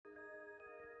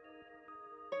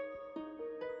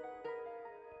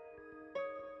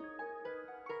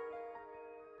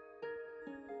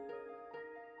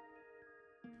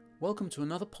Welcome to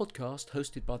another podcast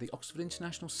hosted by the Oxford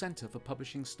International Centre for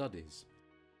Publishing Studies.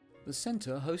 The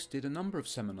Centre hosted a number of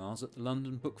seminars at the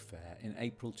London Book Fair in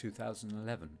April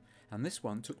 2011, and this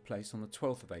one took place on the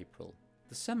 12th of April.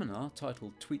 The seminar,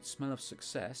 titled Tweet Smell of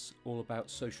Success, All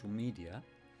About Social Media,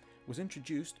 was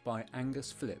introduced by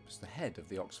Angus Phillips, the head of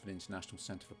the Oxford International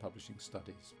Centre for Publishing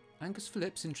Studies. Angus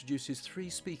Phillips introduces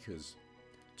three speakers: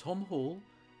 Tom Hall,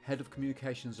 head of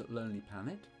communications at Lonely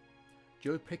Planet;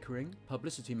 Joe Pickering,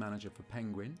 publicity manager for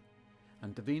Penguin;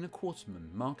 and Davina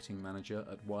Quarterman, marketing manager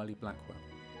at Wiley-Blackwell.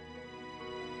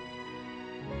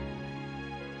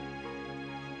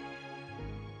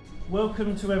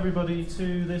 Welcome to everybody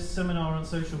to this seminar on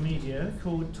social media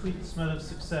called Tweet Smell of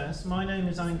Success. My name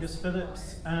is Angus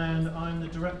Phillips and I'm the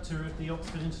director of the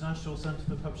Oxford International Centre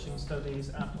for Publishing Studies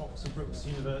at Oxford Brookes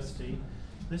University.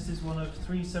 This is one of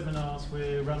three seminars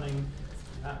we're running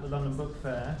at the London Book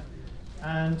Fair.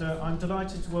 And I'm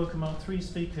delighted to welcome our three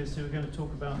speakers who are going to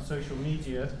talk about social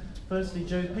media. Firstly,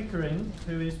 Joe Pickering,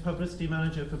 who is publicity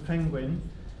manager for Penguin.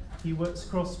 He works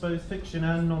across both fiction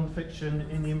and non-fiction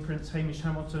in the imprints Hamish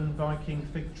Hamilton, Viking,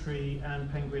 Fig Tree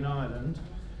and Penguin Ireland.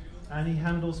 And he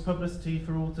handles publicity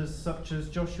for authors such as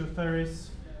Joshua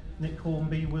Ferris, Nick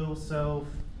Hornby, Will Self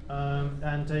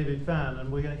and David Vann.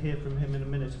 And we're going to hear from him in a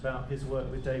minute about his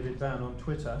work with David Vann on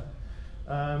Twitter.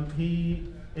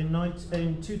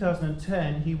 In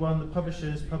 2010, he won the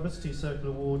Publishers Publicity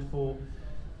Circle Award for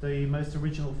the most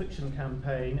original fiction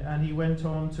campaign, and he went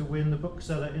on to win the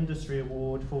Bookseller Industry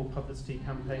Award for Publicity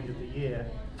Campaign of the Year.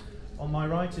 On my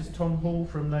right is Tom Hall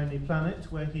from Lonely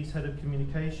Planet, where he's head of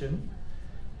communication.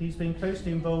 He's been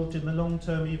closely involved in the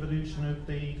long-term evolution of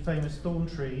the famous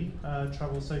Thorntree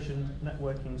travel social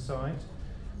networking site,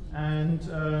 and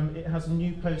it has a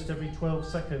new post every 12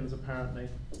 seconds apparently.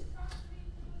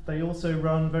 They also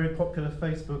run very popular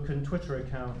Facebook and Twitter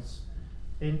accounts.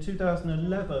 In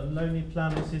 2011, Lonely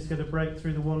Planet is going to break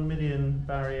through the 1 million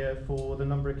barrier for the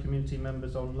number of community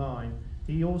members online.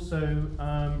 He also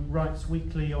writes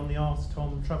weekly on the Ask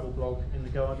Tom travel blog in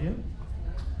The Guardian.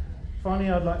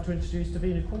 Finally, I'd like to introduce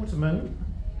Davina Quarterman,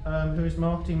 who is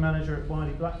marketing manager at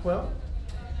Wiley-Blackwell.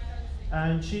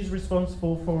 And she's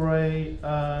responsible for a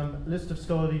list of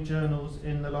scholarly journals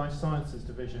in the Life Sciences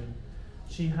division.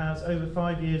 She has over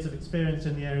 5 years of experience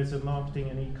in the areas of marketing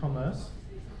and e-commerce,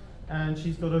 and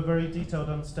she's got a very detailed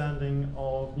understanding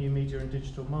of new media and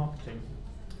digital marketing.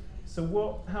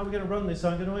 So how are we going to run this?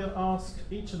 I'm going to ask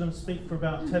each of them to speak for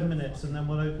about 10 minutes and then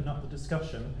we'll open up the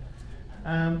discussion.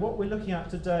 And what we're looking at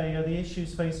today are the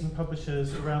issues facing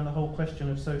publishers around the whole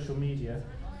question of social media.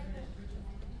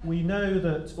 We know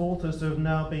that authors have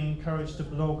now been encouraged to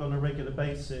blog on a regular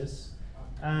basis,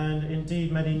 and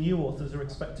indeed many new authors are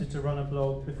expected to run a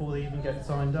blog before they even get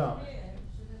signed up.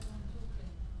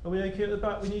 Are we okay at the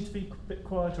back? We need to be a bit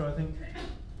quieter, I think.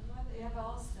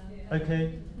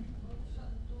 Okay.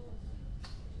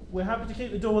 We're happy to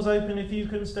keep the doors open if you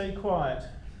can stay quiet.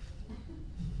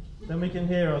 Then we can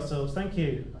hear ourselves. Thank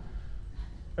you.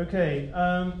 Okay,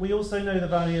 we also know the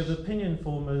value of opinion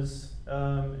formers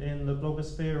in the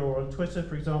blogosphere or on Twitter.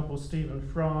 For example, Stephen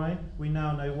Fry. We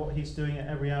now know what he's doing at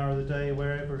every hour of the day,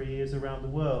 wherever he is around the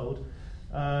world.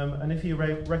 And if he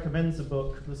recommends a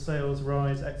book, the sales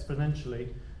rise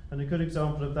exponentially. And a good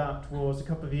example of that was a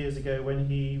couple of years ago when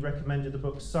he recommended the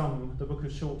book Some, the book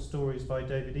of short stories by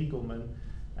David Eagleman,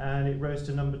 and it rose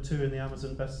to number 2 in the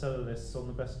Amazon bestseller lists on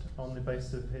the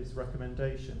basis of his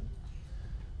recommendation.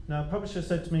 Now, a publisher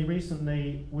said to me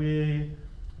recently, we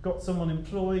got someone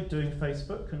employed doing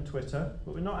Facebook and Twitter,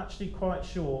 but we're not actually quite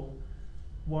sure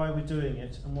why we're doing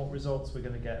it and what results we're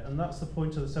going to get. And that's the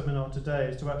point of the seminar today,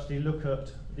 is to actually look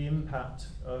at the impact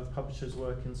of publishers'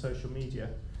 work in social media.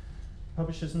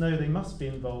 Publishers know they must be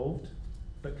involved,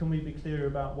 but can we be clear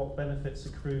about what benefits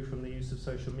accrue from the use of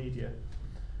social media?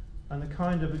 And the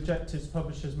kind of objectives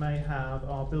publishers may have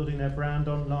are building their brand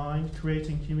online,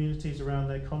 creating communities around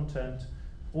their content,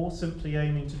 or simply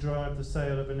aiming to drive the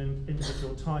sale of an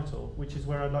individual title, which is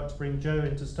where I'd like to bring Joe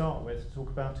in to start with, to talk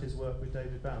about his work with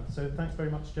David Vann. So thanks very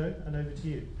much, Joe, and over to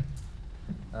you.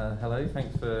 Hello,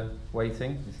 thanks for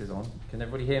waiting. This is on. Can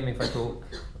everybody hear me if I talk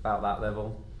about that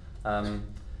level?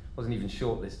 Wasn't even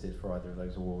shortlisted for either of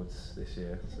those awards this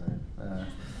year, so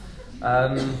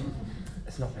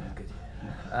it's not been a good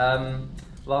year.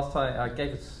 Last time I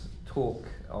gave a talk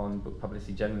on book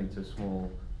publicity generally to a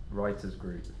small writers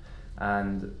group,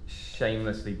 and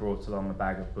shamelessly brought along a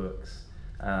bag of books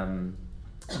and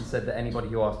said that anybody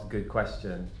who asked a good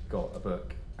question got a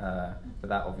book, but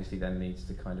that obviously then leads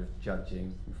to kind of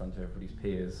judging in front of everybody's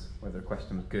peers whether a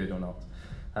question was good or not.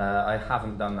 I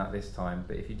haven't done that this time,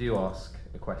 but if you do ask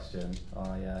a question,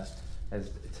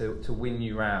 to win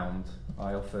you round,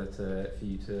 I offer for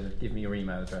you to give me your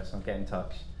email address. I'll get in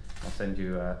touch. I'll send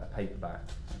you a paperback.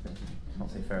 I think I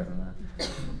can't say fairer than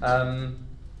that.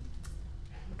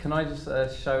 Can I just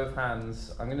show of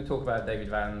hands? I'm going to talk about David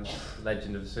Vann's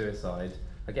Legend of Suicide.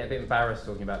 I get a bit embarrassed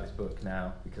talking about this book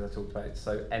now because I talked about it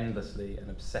so endlessly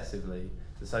and obsessively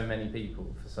to so many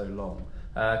people for so long.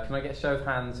 Can I get a show of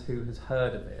hands who has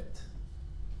heard of it?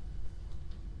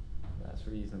 That's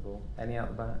reasonable. Any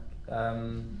out the back?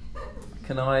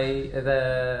 Can I,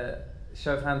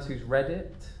 show of hands who's read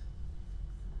it?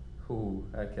 Ooh,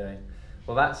 okay.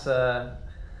 Well, that's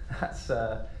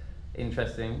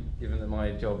interesting, given that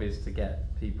my job is to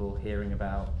get people hearing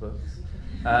about books.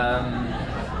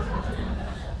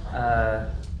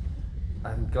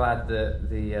 I'm glad that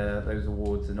those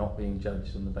awards are not being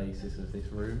judged on the basis of this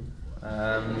room.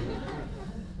 I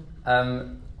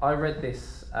read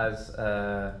this as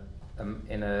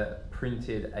in a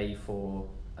printed A4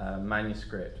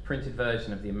 manuscript, printed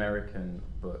version of the American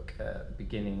book,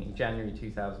 beginning in January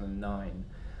 2009.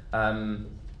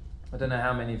 I don't know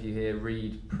how many of you here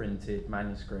read printed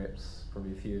manuscripts,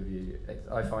 probably a few of you.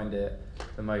 I find it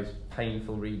the most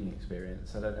painful reading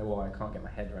experience. I don't know why, I can't get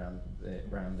my head around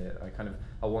it.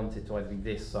 I want it to either be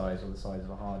this size or the size of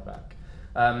a hardback.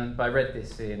 But I read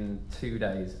this in 2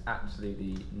 days,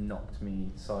 absolutely knocked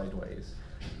me sideways.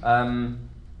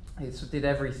 It did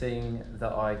everything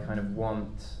that I kind of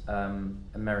want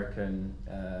American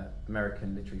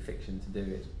literary fiction to do.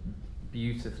 It's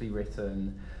beautifully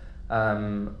written,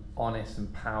 honest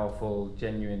and powerful,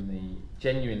 genuinely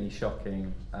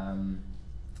shocking. I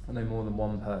know more than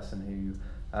one person who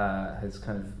has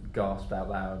kind of gasped out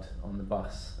loud on the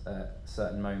bus at a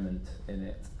certain moment in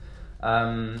it.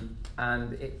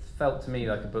 And it felt to me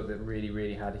like a book that really,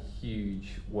 really had a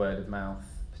huge word of mouth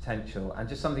potential and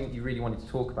just something that you really wanted to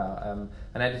talk about. An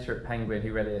editor at Penguin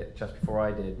who read it just before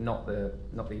I did, not the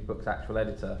book's actual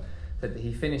editor, said that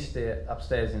he finished it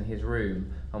upstairs in his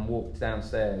room and walked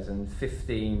downstairs and for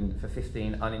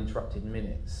 15 uninterrupted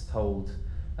minutes told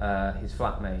his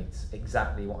flatmates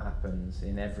exactly what happens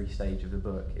in every stage of the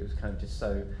book. It was kind of just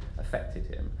so affected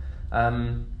him.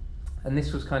 And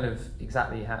this was kind of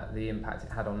exactly the impact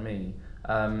it had on me.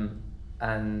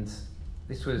 And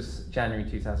this was January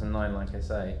 2009, like I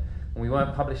say, and we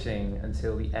weren't publishing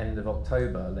until the end of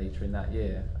October later in that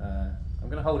year. I'm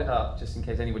going to hold it up just in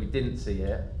case anybody didn't see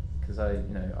it, because I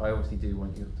obviously do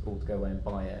want you all to go away and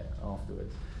buy it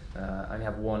afterwards. I only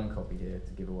have one copy here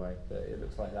to give away, but it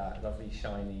looks like that, lovely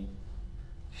shiny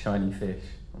fish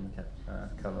on the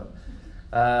cover.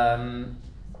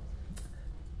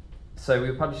 So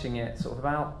we were publishing it sort of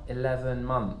about 11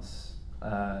 months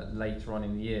later on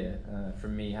in the year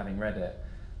from me having read it.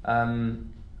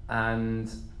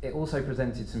 And it also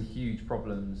presented some huge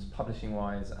problems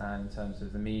publishing-wise and in terms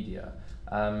of the media.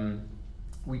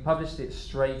 We published it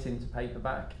straight into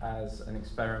paperback as an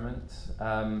experiment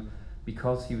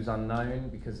because he was unknown,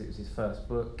 because it was his first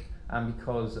book, and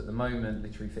because at the moment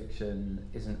literary fiction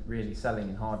isn't really selling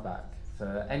in hardback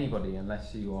for anybody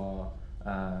unless you are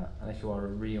a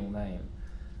real name.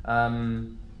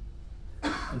 And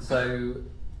so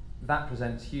that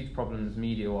presents huge problems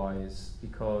media-wise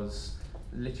because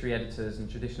literary editors and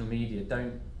traditional media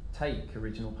don't take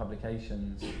original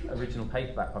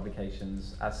paperback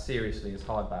publications as seriously as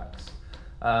hardbacks.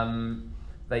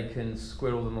 They can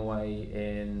squirrel them away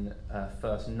in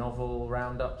first novel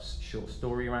roundups, short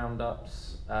story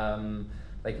roundups.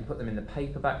 They can put them in the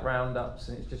paperback roundups,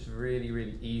 and it's just really,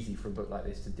 really easy for a book like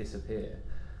this to disappear.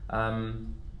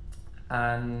 And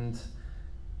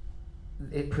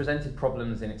it presented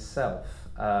problems in itself.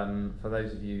 For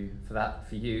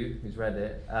you who's read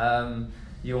it,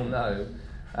 you'll know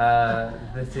that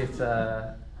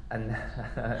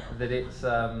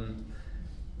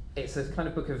it's a kind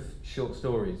of book of short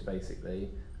stories, basically,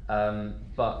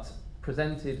 but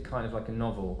presented kind of like a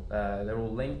novel. They're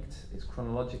all linked. It's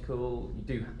chronological.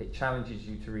 It challenges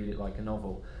you to read it like a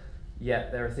novel.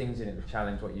 Yet there are things in it that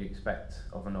challenge what you expect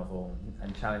of a novel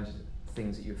and challenge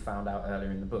things that you've found out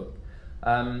earlier in the book.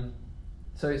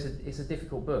 So it's a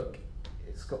difficult book.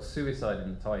 It's got suicide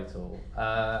in the title.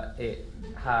 It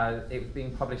was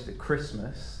being published at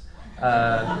Christmas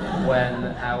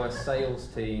when our sales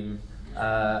team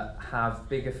have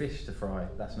bigger fish to fry.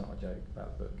 That's not a joke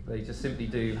about the book. They just simply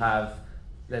do have.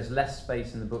 There's less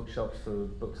space in the bookshops for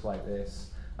books like this.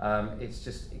 It's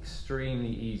just extremely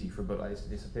easy for a book like this to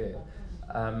disappear.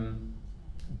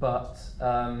 But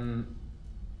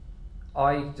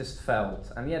I just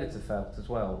felt, and the editor felt as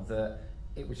well, that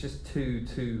it was just too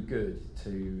good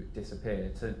to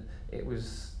disappear. It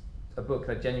was a book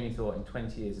I genuinely thought in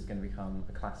 20 years is going to become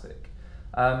a classic.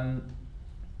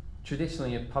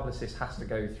 traditionally, a publicist has to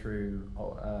go through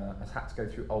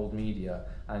old media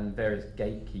and various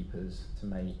gatekeepers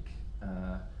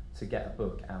to get a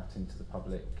book out into the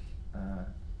public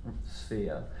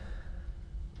sphere.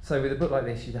 So with a book like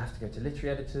this, you'd have to go to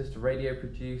literary editors, to radio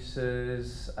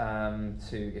producers,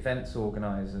 to events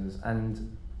organisers,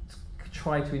 and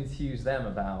try to enthuse them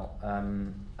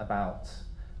about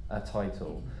a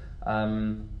title.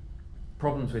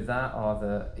 Problems with that are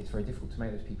that it's very difficult to make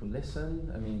those people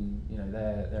listen. I mean,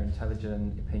 they're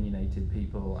intelligent, opinionated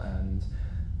people, and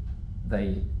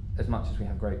they, as much as we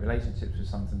have great relationships with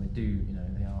some of them,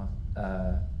 they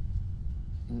are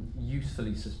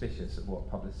usefully suspicious of what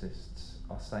publicists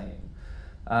are saying.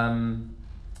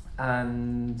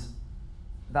 And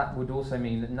that would also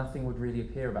mean that nothing would really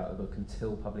appear about the book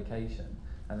until publication.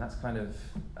 And that's kind of,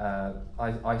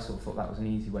 I sort of thought that was an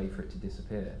easy way for it to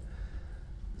disappear.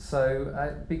 So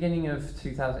at beginning of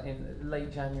 2000, in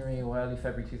late January or early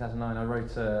February 2009,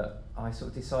 I sort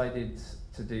of decided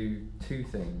to do two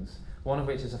things. One of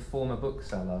which, as a former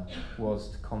bookseller, was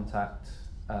to contact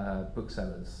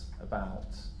booksellers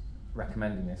about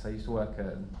recommending this. I used to work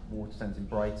at Waterstones in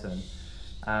Brighton,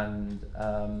 and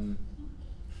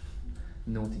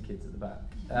naughty kids at the back.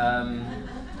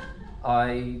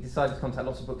 I decided to contact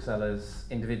lots of booksellers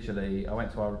individually. I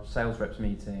went to our sales reps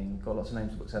meeting, got lots of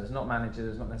names of booksellers, not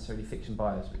managers, not necessarily fiction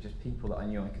buyers, but just people that I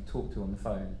knew I could talk to on the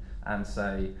phone and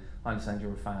say, I understand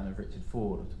you're a fan of Richard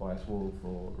Ford or Tobias Wolff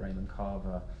or Raymond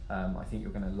Carver. I think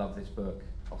you're going to love this book.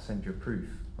 I'll send you a proof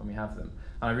when we have them.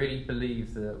 And I really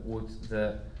believe that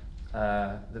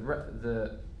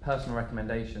the personal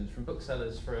recommendations from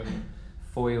booksellers from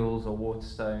Foyles or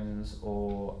Waterstones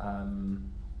or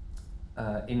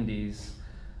indies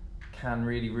can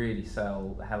really, really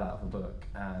sell the hell out of a book.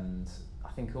 And I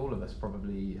think all of us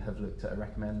probably have looked at a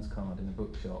recommends card in a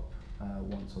bookshop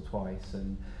once or twice,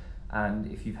 and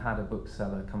if you've had a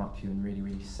bookseller come up to you and really,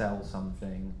 really sell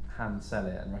something, hand sell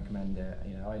it and recommend it.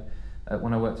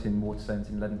 When I worked in Waterstones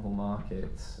in Leadenhall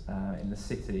Market in the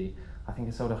city, I think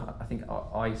I sold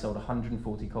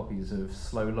 140 copies of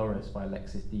Slow Loris by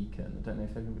Alexis Deakin. I don't know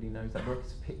if everybody knows that book.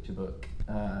 It's a picture book,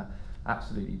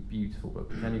 absolutely beautiful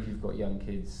book. If any of you've got young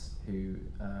kids who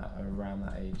are around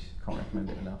that age, can't recommend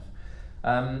it enough.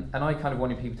 And I kind of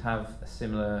wanted people to have a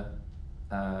similar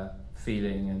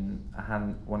feeling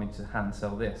and wanting to hand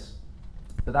sell this,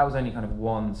 but that was only kind of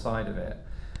one side of it.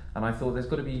 And I thought there's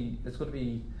got to be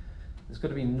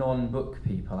non-book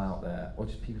people out there, or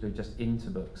just people who are just into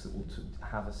books, that will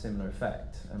have a similar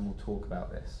effect, and we'll talk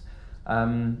about this.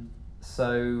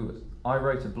 So I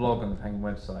wrote a blog on the Penguin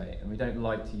website, and we don't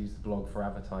like to use the blog for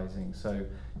advertising. So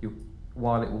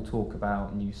while it will talk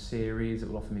about new series, it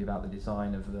will often be about the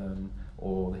design of them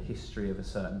or the history of a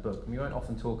certain book. And we won't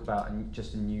often talk about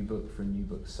just a new book for a new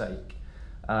book's sake.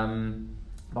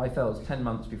 But I felt it was 10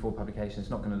 months before publication, it's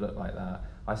not going to look like that.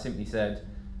 I simply said,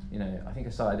 I think I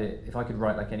started it, if I could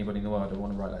write like anybody in the world, I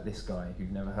want to write like this guy who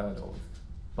you've never heard of,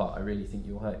 but I really think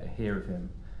you'll hear of him.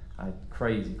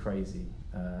 Crazy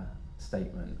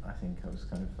statement. I think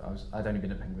I'd only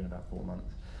been at Penguin about 4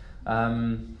 months.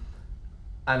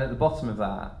 And at the bottom of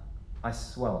that, I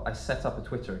set up a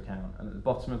Twitter account, and at the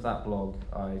bottom of that blog,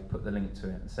 I put the link to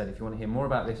it and said, if you want to hear more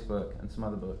about this book and some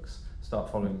other books, start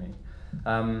following me.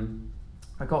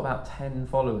 I got about 10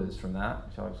 followers from that,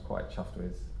 which I was quite chuffed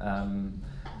with.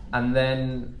 And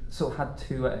then sort of had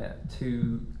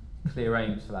two clear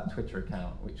aims for that Twitter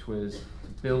account, which was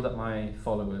to build up my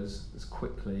followers as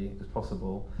quickly as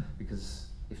possible, because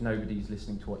if nobody's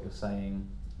listening to what you're saying,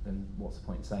 then what's the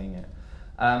point in saying it?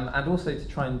 And also to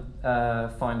try and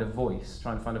find a voice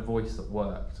that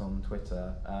worked on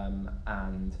Twitter,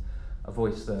 and a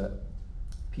voice that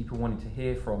people wanted to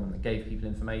hear from, and that gave people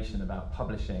information about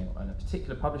publishing and a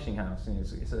particular publishing house.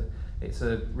 It's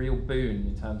a real boon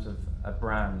in terms of a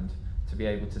brand to be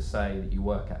able to say that you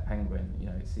work at Penguin.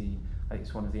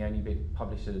 It's one of the only big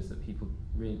publishers that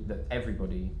that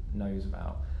everybody knows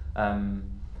about.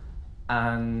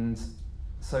 And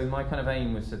so my kind of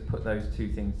aim was to put those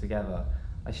two things together.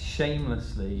 I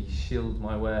shamelessly shilled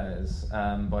my wares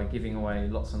by giving away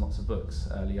lots and lots of books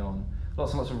early on.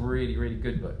 Lots and lots of really, really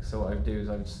good books. So what I would do is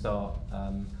I would start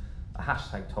a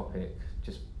hashtag topic,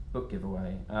 just book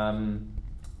giveaway.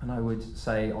 And I would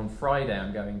say, on Friday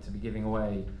I'm going to be giving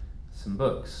away some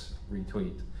books,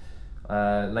 retweet.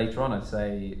 Later on I'd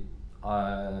say,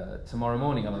 tomorrow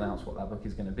morning I'll announce what that book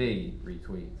is going to be,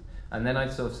 retweet. And then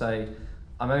I'd sort of say,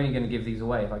 I'm only going to give these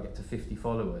away if I get to 50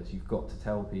 followers. You've got to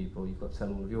tell people, you've got to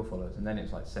tell all of your followers. And then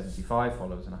it's like 75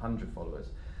 followers and 100 followers.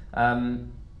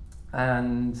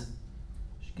 And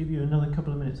should give you another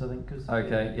couple of minutes, I think.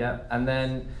 Okay, yeah. And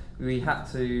then we had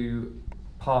to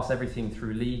pass everything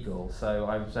through legal. So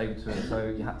I was able to. So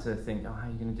you had to think, how are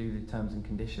you going to do the terms and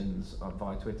conditions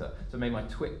via Twitter? So I made my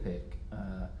TwitPic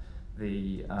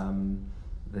the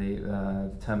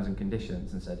terms and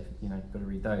conditions, and said, you've got to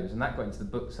read those. And that got into the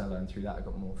bookseller, and through that I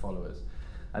got more followers.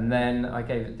 And then I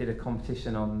did a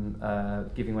competition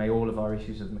on giving away all of our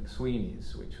issues of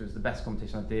McSweeney's, which was the best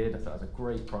competition I did. I thought it was a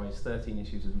great prize, 13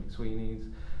 issues of McSweeney's,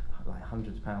 like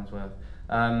hundreds of pounds worth.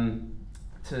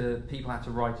 To people had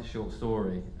to write a short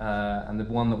story, and the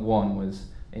one that won was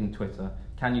in Twitter.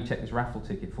 Can you check this raffle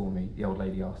ticket for me? The old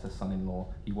lady asked her son-in-law.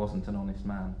 He wasn't an honest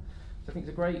man. So I think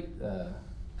it's a great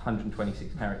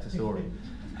 126 character story.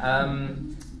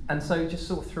 And so just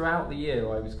sort of throughout the year,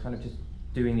 I was kind of just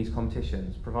doing these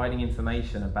competitions, providing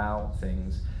information about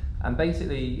things. And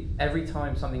basically, every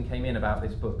time something came in about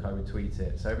this book, I would tweet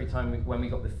it. So every time when we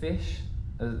got the fish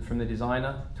from the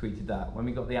designer, tweeted that. When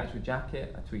we got the actual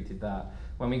jacket, I tweeted that.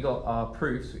 When we got our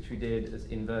proofs, which we did as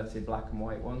inverted black and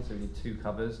white ones, so we did 2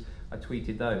 covers, I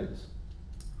tweeted those.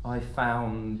 I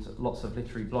found lots of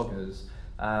literary bloggers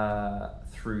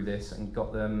through this and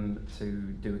got them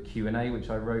to do a Q&A, which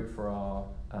I wrote for our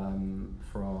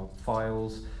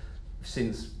files.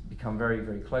 Since become very,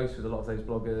 very close with a lot of those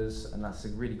bloggers, and that's a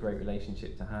really great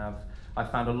relationship to have. I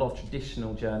found a lot of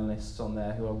traditional journalists on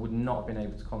there who I would not have been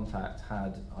able to contact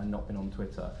had I not been on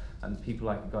Twitter. And people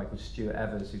like a guy called Stuart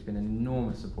Evers, who's been an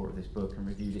enormous supporter of this book and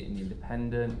reviewed it in The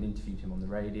Independent and interviewed him on the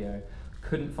radio.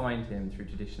 Couldn't find him through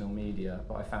traditional media,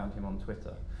 but I found him on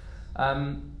Twitter.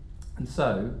 And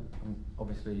so, I'm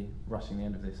obviously rushing the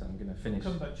end of this, I'm going to finish.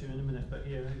 I'll come back to you in a minute, but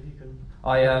yeah, you can...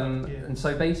 And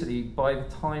so basically, by the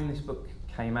time this book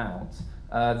came out,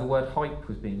 the word hype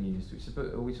was being used, which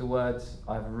are words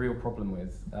I have a real problem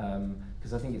with,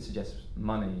 because I think it suggests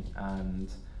money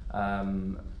and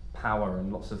power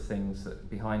and lots of things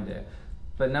behind it.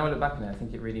 But now I look back on it, I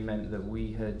think it really meant that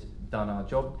we had done our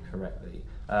job correctly.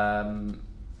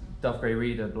 Dove Grey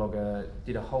Reader blogger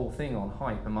did a whole thing on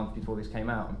hype a month before this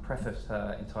came out and prefaced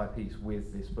her entire piece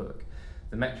with this book.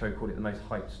 The Metro called it the most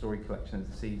hyped story collection of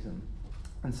the season.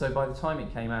 And so by the time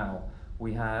it came out,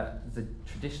 we had the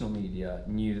traditional media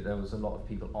knew that there was a lot of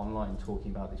people online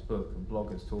talking about this book and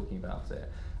bloggers talking about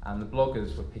it. And the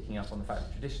bloggers were picking up on the fact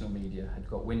that traditional media had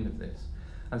got wind of this.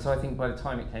 And so I think by the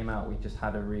time it came out, we just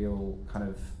had a real kind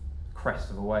of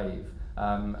crest of a wave.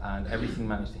 And everything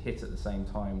managed to hit at the same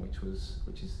time, which is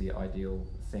the ideal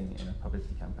thing in a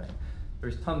publicity campaign.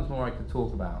 There's tons more I could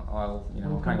talk about. I'll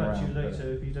come back to you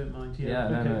later if you don't mind. Yeah,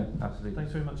 okay. No, absolutely.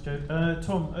 Thanks very much, Joe.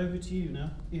 Tom, over to you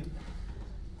now. Yeah.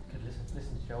 Could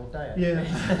listen to Joe all day. Yeah. You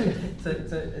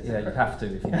have to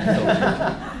if you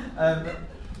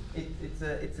need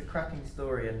to. It's a cracking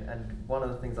story, and one of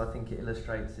the things I think it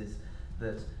illustrates is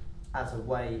that as a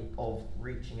way of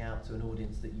reaching out to an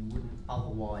audience that you wouldn't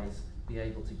otherwise be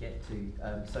able to get to,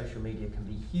 social media can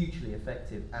be hugely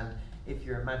effective, and if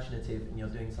you're imaginative and you're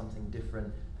doing something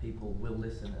different, people will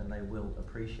listen and they will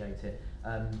appreciate it.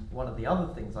 One of the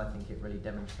other things I think it really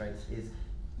demonstrates is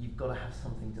you've got to have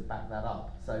something to back that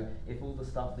up. So if all the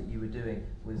stuff that you were doing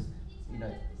was,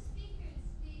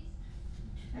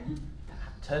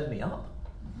 turn me up.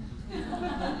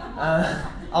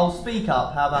 I'll speak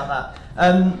up, how about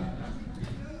that?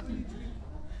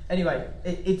 Anyway,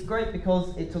 it's great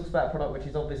because it talks about a product which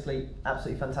is obviously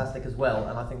absolutely fantastic as well,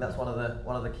 and I think that's one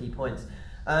of the key points.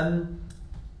 A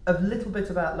little bit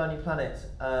about Lonely Planet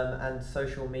and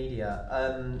social media.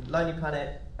 Lonely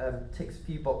Planet ticks a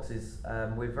few boxes.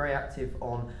 We're very active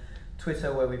on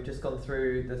Twitter, where we've just gone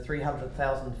through the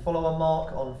 300,000 follower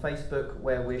mark, on Facebook,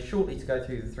 where we're shortly to go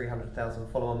through the 300,000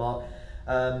 follower mark.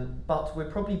 But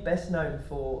we're probably best known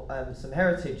for some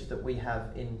heritage that we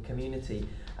have in community.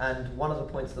 And one of the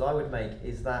points that I would make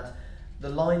is that the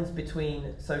lines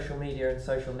between social media and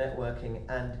social networking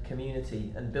and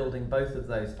community and building both of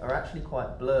those are actually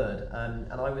quite blurred.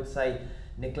 And I would say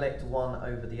neglect one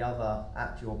over the other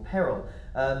at your peril.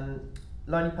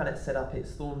 Lonely Planet set up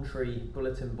its Thorntree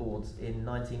bulletin boards in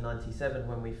 1997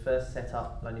 when we first set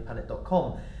up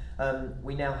lonelyplanet.com.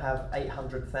 We now have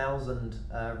 800,000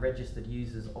 registered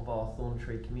users of our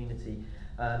Thorntree community,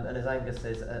 and as Angus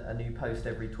says, a new post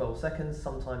every 12 seconds,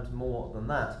 sometimes more than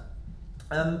that.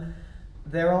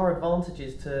 There are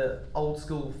advantages to old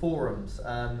school forums.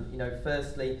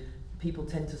 Firstly, people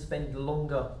tend to spend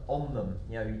longer on them.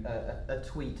 A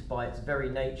tweet by its very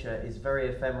nature is very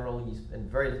ephemeral. You spend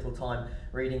very little time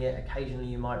reading it. Occasionally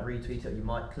you might retweet it, you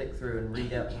might click through and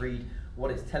read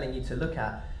what it's telling you to look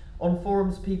at. On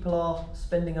forums, people are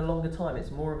spending a longer time.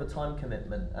 It's more of a time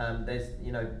commitment.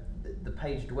 The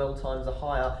page dwell times are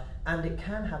higher. and it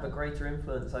can have a greater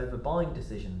influence over buying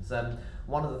decisions.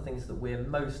 One of the things that we're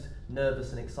most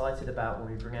nervous and excited about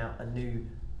when we bring out a new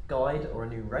guide or a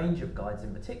new range of guides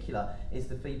in particular is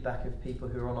the feedback of people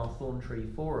who are on our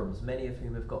Thorntree forums, many of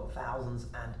whom have got thousands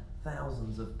and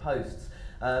thousands of posts.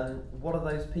 What are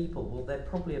those people? Well, they're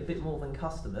probably a bit more than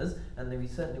customers, and we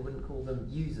certainly wouldn't call them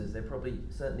users. They're probably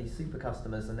certainly super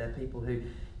customers, and they're people who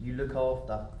you look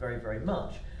after very, very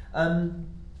much.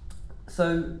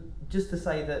 So just to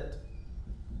say that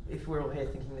if we're all here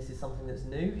thinking this is something that's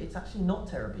new, it's actually not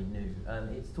terribly new.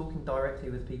 It's talking directly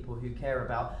with people who care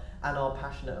about and are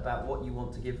passionate about what you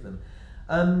want to give them.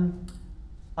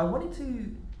 I wanted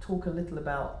to talk a little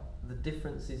about the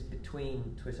differences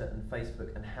between Twitter and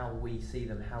Facebook and how we see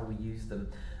them, how we use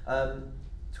them.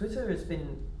 Twitter has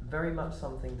been very much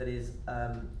something that is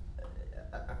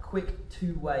a quick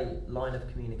two-way line of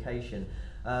communication.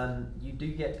 You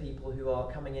do get people who are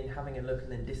coming in, having a look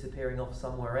and then disappearing off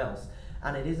somewhere else.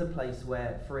 And it is a place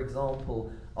where, for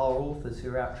example, our authors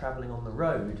who are out travelling on the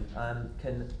road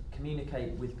can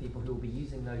communicate with people who will be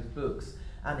using those books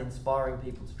and inspiring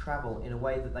people to travel in a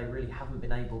way that they really haven't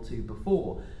been able to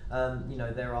before. You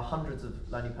know, there are hundreds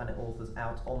of Lonely Planet authors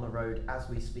out on the road as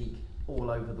we speak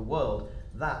all over the world.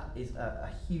 That is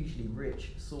a hugely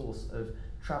rich source of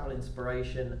travel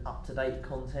inspiration, up-to-date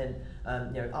content,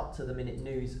 you know, up-to-the-minute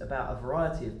news about a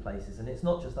variety of places. And it's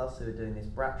not just us who are doing this.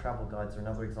 Brat Travel Guides are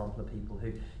another example of people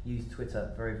who use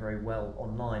Twitter very, very well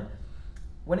online.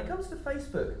 When it comes to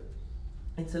Facebook,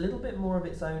 it's a little bit more of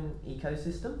its own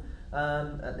ecosystem.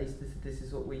 At least this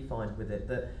is what we find with it,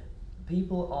 that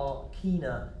people are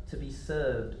keener to be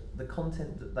served the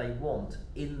content that they want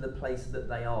in the place that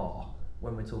they are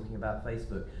when we're talking about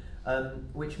Facebook,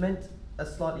 which meant a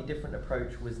slightly different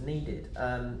approach was needed.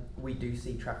 We do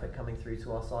see traffic coming through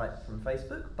to our site from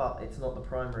Facebook, but it's not the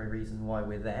primary reason why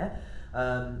we're there.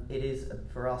 It is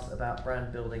for us about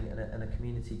brand building and a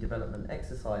community development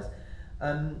exercise.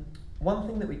 One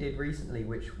thing that we did recently,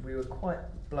 which we were quite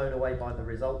blown away by the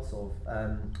results of,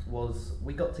 was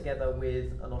we got together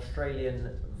with an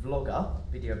Australian vlogger,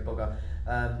 video blogger,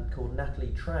 called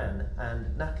Natalie Tran,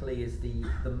 and Natalie is the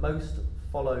most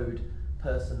followed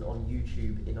person on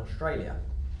YouTube in Australia,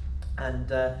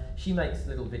 and she makes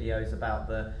little videos about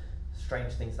the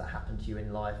strange things that happen to you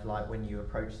in life, like when you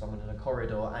approach someone in a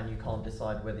corridor and you can't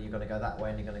decide whether you're going to go that way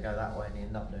and you're going to go that way and you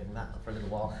end up doing that for a little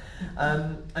while.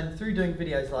 And through doing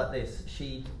videos like this,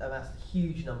 she amassed a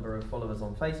huge number of followers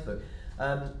on Facebook.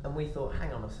 And we thought,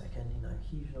 hang on a second, you know,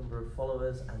 huge number of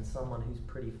followers and someone who's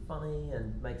pretty funny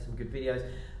and makes some good videos.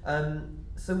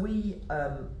 So we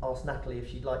asked Natalie if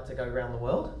she'd like to go around the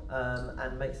world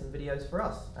and make some videos for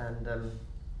us. And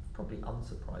probably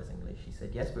unsurprisingly, she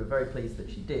said yes. We were very pleased that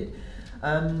she did.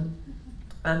 And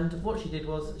what she did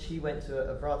was she went to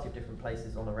a variety of different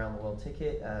places on a round the world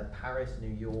ticket, Paris,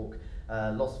 New York,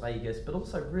 Las Vegas, but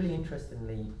also really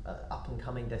interestingly up and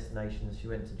coming destinations. She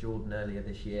went to Jordan earlier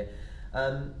this year.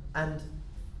 And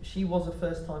she was a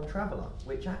first-time traveller,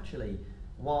 which actually,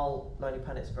 while Lonely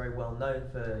Planet's very well known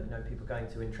for, you know, people going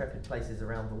to intrepid places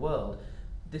around the world,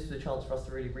 this was a chance for us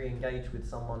to really re-engage with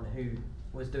someone who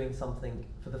was doing something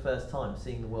for the first time,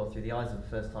 seeing the world through the eyes of a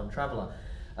first-time traveller.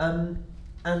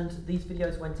 And these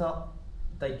videos went up.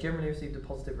 They generally received a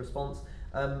positive response.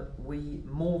 We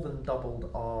more than doubled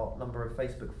our number of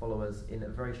Facebook followers in a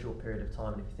very short period of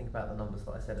time. And if you think about the numbers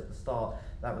that I said at the start,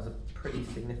 that was a pretty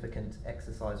significant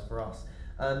exercise for us.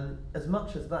 As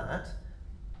much as that,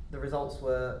 the results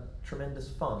were tremendous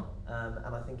fun,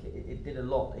 and I think it did a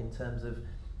lot in terms of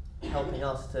helping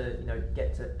us to, you know,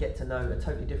 get to know a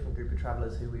totally different group of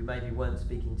travellers who we maybe weren't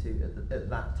speaking to at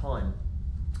that time.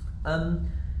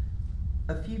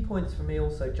 A few points from me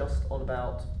also just on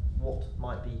about what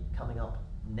might be coming up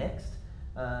next.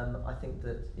 I think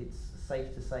that it's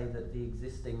safe to say that the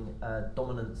existing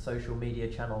dominant social media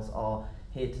channels are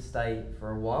here to stay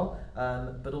for a while,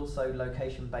 but also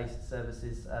location-based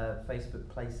services, Facebook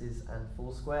Places and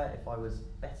Foursquare. If I was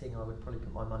betting, I would probably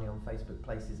put my money on Facebook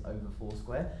Places over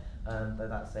Foursquare, though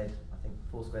that said, I think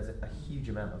Foursquare's a huge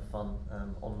amount of fun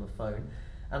on the phone.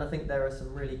 And I think there are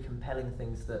some really compelling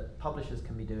things that publishers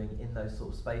can be doing in those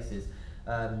sort of spaces.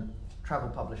 Travel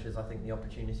publishers, I think the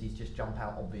opportunities just jump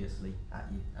out obviously at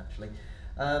you, actually.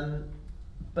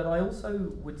 But I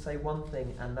also would say one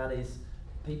thing, and that is,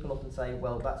 people often say,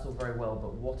 well, that's all very well,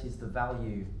 but what is the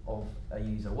value of a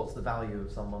user? What's the value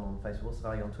of someone on Facebook? What's the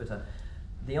value on Twitter?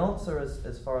 The answer,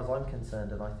 as far as I'm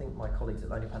concerned, and I think my colleagues at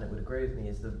Lonely Planet would agree with me,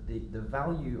 is the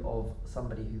value of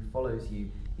somebody who follows you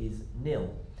is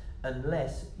nil,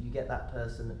 unless you get that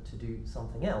person to do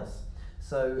something else.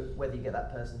 So whether you get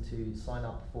that person to sign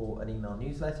up for an email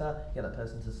newsletter, get that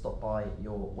person to stop by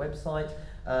your website,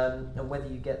 and whether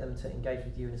you get them to engage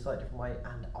with you in a slightly different way,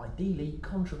 and ideally,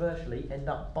 controversially, end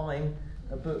up buying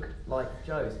a book like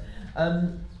Joe's.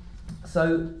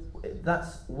 So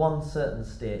that's one certain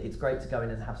steer. It's great to go in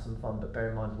and have some fun, but bear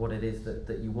in mind what it is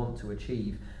that you want to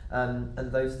achieve,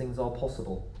 and those things are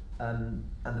possible. And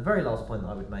the very last point that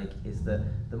I would make is that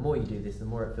the more you do this, the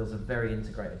more it feels a very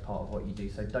integrated part of what you do.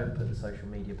 So don't put the social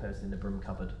media person in the broom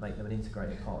cupboard. Make them an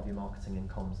integrated part of your marketing and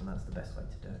comms, and that's the best way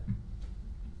to do it.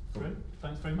 Great,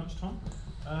 thanks very much, Tom.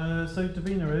 So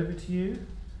Davina, over to you.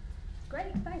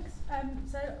 Great, thanks.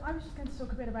 So I was just going to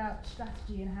talk a bit about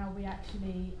strategy and how we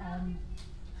actually...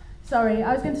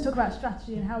 I was going to talk about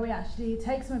strategy and how we actually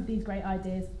take some of these great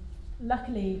ideas.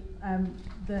 Luckily,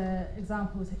 the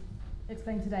examples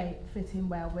explained today fit in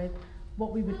well with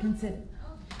what we would consider...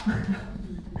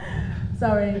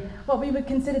 what we would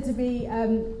consider to be...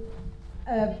 You're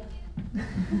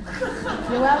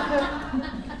welcome.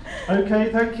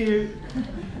 Okay, thank you.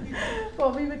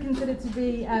 What we would consider to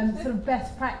be sort of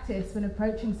best practice when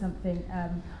approaching something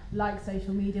like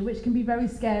social media, which can be very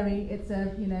scary. It's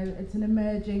it's an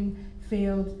emerging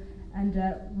field, and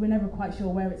we're never quite sure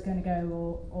where it's going to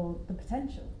go or the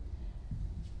potential.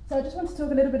 So I just want to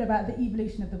talk a little bit about the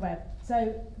evolution of the web.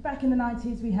 So back in the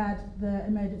 90s, we had the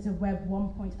emergence of Web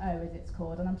 1.0, as it's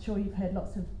called, and I'm sure you've heard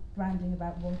lots of branding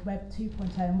about Web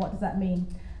 2.0 and what does that mean.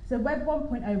 So Web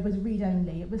 1.0 was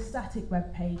read-only. It was static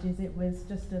web pages. It was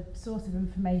just a source of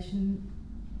information,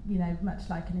 much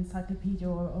like an encyclopedia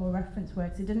or a reference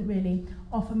works. It didn't really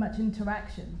offer much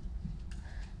interaction.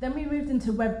 Then we moved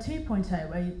into Web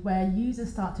 2.0, where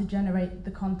users start to generate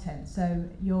the content. So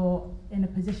you're in a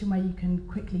position where you can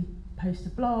quickly post a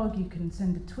blog, you can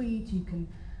send a tweet, you can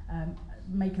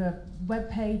make a web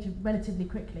page relatively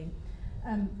quickly.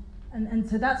 And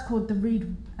so that's called the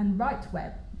read and write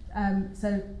web.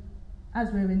 So as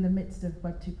we're in the midst of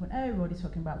Web 2.0, we're already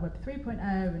talking about Web 3.0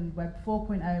 and Web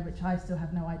 4.0, which I still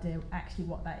have no idea actually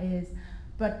what that is.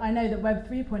 But I know that Web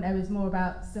 3.0 is more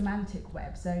about semantic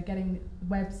web, so getting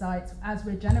websites, as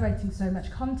we're generating so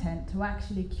much content, to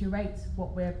actually curate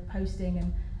what we're posting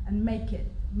and make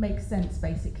it make sense,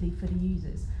 basically, for the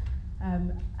users.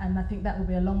 And I think that will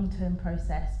be a long-term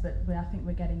process, but I think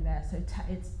we're getting there. So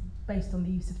it's based on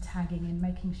the use of tagging and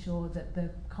making sure that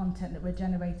the content that we're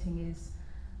generating is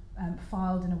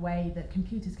filed in a way that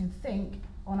computers can think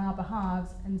on our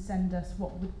behalves and send us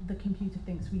what the computer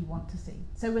thinks we want to see.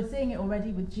 So we're seeing it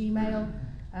already with Gmail.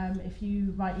 If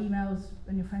you write emails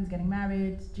and your friend's getting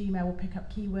married, Gmail will pick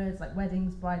up keywords like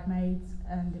weddings, bridesmaids,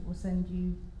 and it will send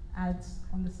you ads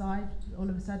on the side. All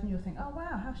of a sudden you'll think, oh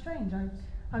wow, how strange, I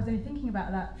was only thinking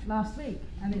about that last week,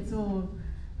 and it's all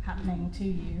happening to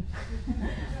you.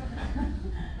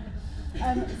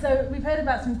 So we've heard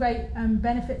about some great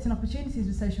benefits and opportunities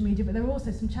with social media, but there are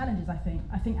also some challenges, I think.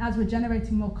 I think as we're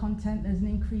generating more content, there's an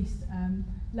increased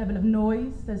level of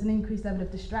noise, there's an increased level of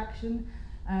distraction.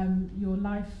 Your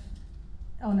life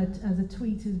as a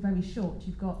tweet is very short.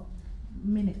 You've got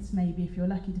minutes maybe, if you're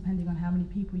lucky, depending on how many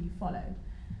people you follow.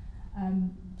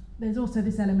 There's also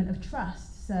this element of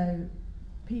trust. So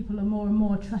people are more and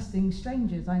more trusting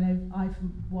strangers. I know for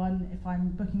one, if I'm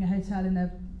booking a hotel in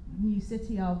a new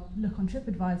city, I'll look on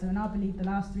TripAdvisor and I'll believe the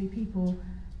last 3 people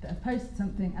that have posted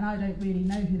something, and I don't really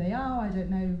know who they are, I don't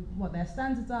know what their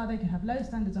standards are, they could have low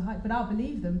standards or high, but I'll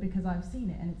believe them because I've seen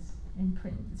it and it's in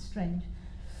print. It's strange.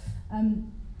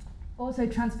 Also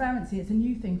transparency, it's a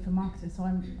new thing for marketers, so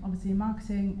I'm obviously in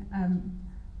marketing,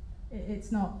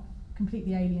 it's not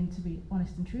completely alien to be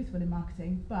honest and truthful in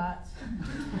marketing, but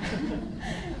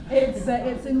it's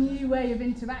a new way of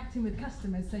interacting with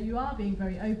customers. So you are being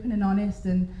very open and honest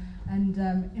and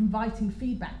inviting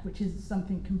feedback, which is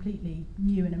something completely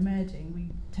new and emerging. We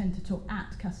tend to talk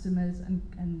at customers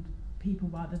and people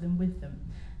rather than with them.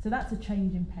 So that's a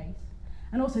change in pace.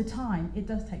 And also time, it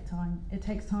does take time. It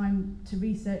takes time to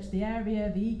research the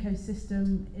area, the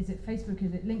ecosystem. Is it Facebook,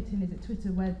 is it LinkedIn, is it Twitter,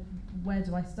 where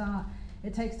do I start?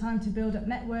 It takes time to build up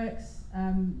networks,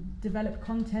 develop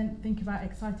content, think about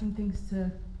exciting things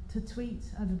to tweet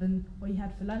other than what you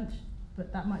had for lunch,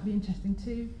 but that might be interesting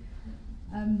too.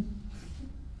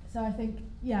 So I think,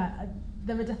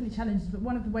 there are definitely challenges, but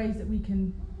one of the ways that we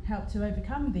can help to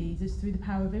overcome these is through the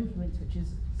power of influence, which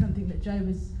is something that Joe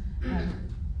was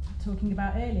talking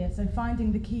about earlier. So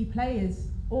finding the key players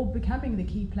or becoming the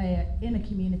key player in a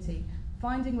community,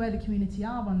 finding where the community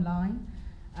are online,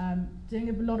 doing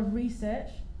a lot of research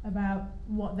about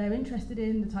what they're interested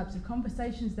in, the types of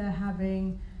conversations they're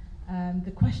having,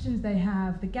 the questions they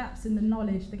have, the gaps in the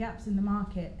knowledge, the gaps in the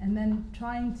market, and then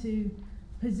trying to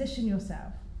position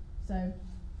yourself. So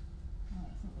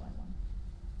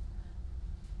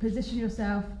position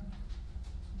yourself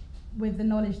with the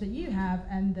knowledge that you have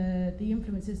and the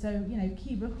influencers. So,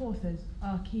 key book authors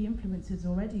are key influencers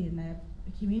already in their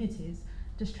communities.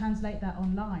 Just translate that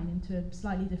online into a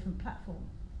slightly different platform.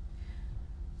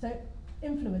 So,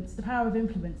 influence, the power of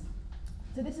influence.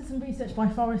 So this is some research by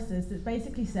Forresters that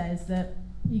basically says that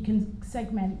you can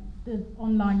segment the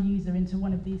online user into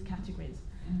one of these categories.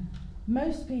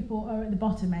 Most people are at the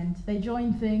bottom end. They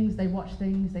join things, they watch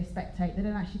things, they spectate, they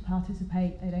don't actually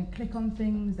participate, they don't click on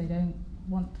things, they don't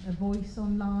want a voice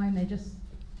online, they're just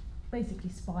basically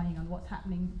spying on what's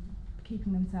happening,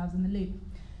 keeping themselves in the loop.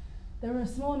 There are a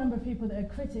small number of people that are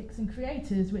critics and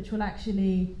creators, which will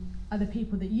actually are the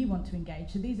people that you want to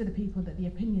engage. So these are the people that the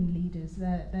opinion leaders,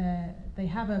 they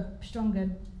have a stronger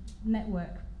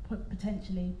network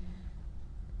potentially.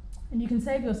 And you can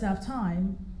save yourself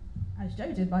time, as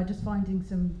Joe did, by just finding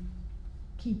some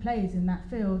key players in that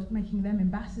field, making them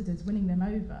ambassadors, winning them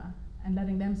over, and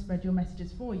letting them spread your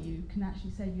messages for you can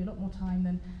actually save you a lot more time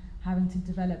than having to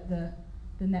develop the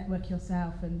network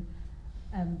yourself and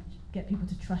get people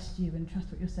to trust you and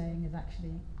trust what you're saying is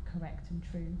actually correct and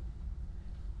true.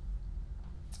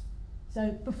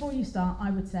 So before you start,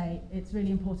 I would say it's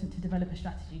really important to develop a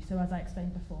strategy. So as I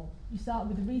explained before, you start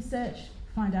with the research,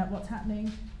 find out what's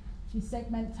happening, you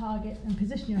segment, target, and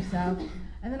position yourself.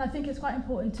 And then I think it's quite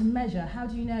important to measure. How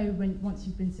do you know once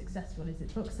you've been successful? Is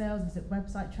it book sales? Is it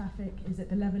website traffic? Is it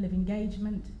the level of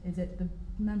engagement? Is it the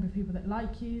number of people that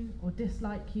like you or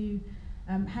dislike you?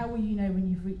 How will you know when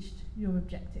you've reached your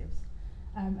objectives?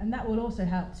 And that will also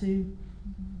help to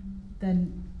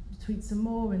then tweet some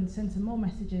more and send some more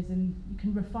messages, and you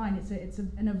can refine. It's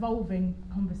an evolving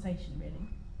conversation, really.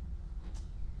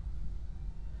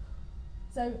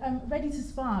 So Ready to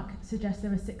Spark suggests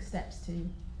there are 6 steps to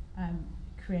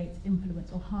create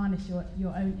influence or harness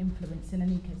your own influence in an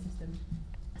ecosystem.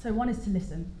 So 1 is to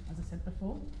listen, as I said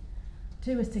before.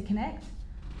 2 is to connect.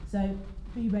 So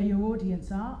be where your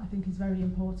audience are, I think is very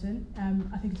important.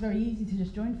 I think it's very easy to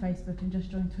just join Facebook and just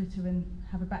join Twitter and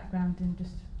have a background and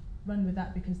just run with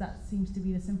that, because that seems to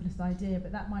be the simplest idea,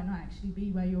 but that might not actually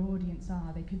be where your audience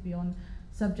are. They could be on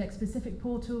subject-specific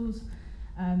portals.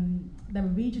 There are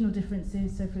regional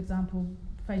differences. So, for example,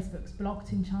 Facebook's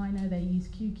blocked in China. They use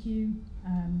QQ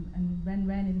and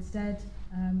RenRen instead.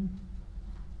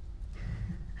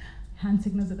 Hand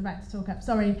signals at the back to talk up.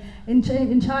 Sorry, in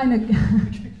China,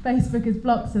 Facebook is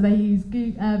blocked, so they use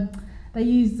QQ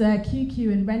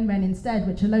and RenRen instead,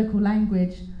 which are local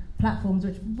language platforms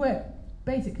which work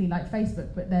basically like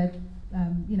Facebook, but they're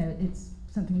it's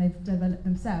something they've developed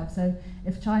themselves. So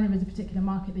if China is a particular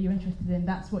market that you're interested in,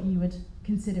 that's what you would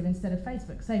consider instead of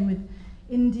Facebook. Same with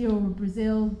India or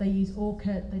Brazil, they use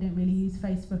Orkut, they don't really use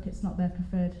Facebook, it's not their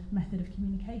preferred method of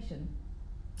communication.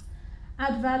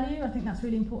 Add value, I think that's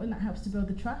really important, that helps to build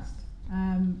the trust,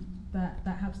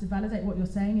 that helps to validate what you're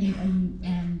saying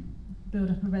and build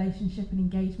up a relationship and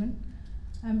engagement.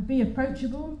 Be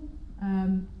approachable,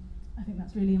 I think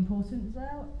that's really important as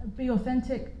well. Be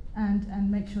authentic and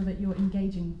make sure that you're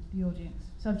engaging the audience.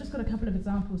 So I've just got a couple of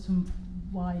examples from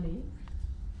Wiley.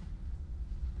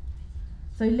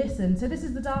 So listen, so this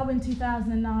is the Darwin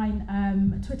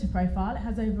 2009 Twitter profile. It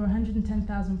has over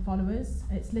 110,000 followers.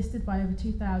 It's listed by over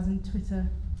 2,000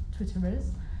 Twitterers.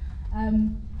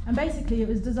 And basically it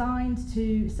was designed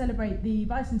to celebrate the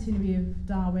bicentenary of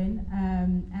Darwin,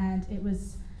 and it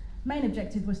was main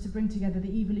objective was to bring together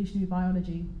the evolutionary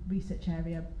biology research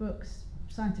area, books,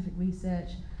 scientific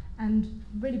research, and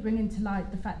really bring into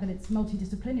light the fact that it's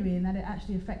multidisciplinary and that it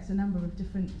actually affects a number of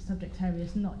different subject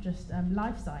areas, not just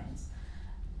life science.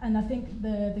 And I think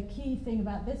the key thing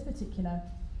about this particular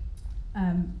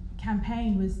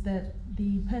campaign was that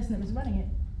the person that was running it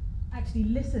actually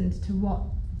listened to what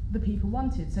the people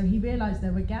wanted. So he realised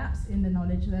there were gaps in the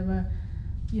knowledge. There were,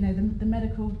 the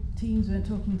medical teams weren't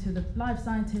talking to the life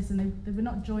scientists, and they were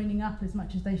not joining up as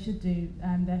much as they should do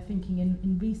their thinking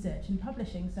in research and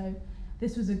publishing. So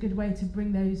this was a good way to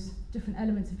bring those different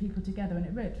elements of people together, and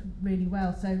it worked really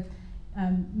well. So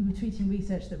we were tweeting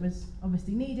research that was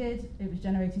obviously needed, it was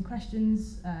generating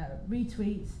questions,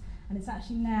 retweets, and it's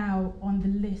actually now on the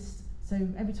list. So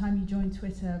every time you join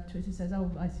Twitter, Twitter says, oh,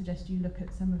 I suggest you look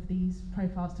at some of these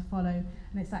profiles to follow,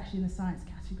 and it's actually in the science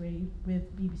category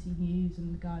with BBC News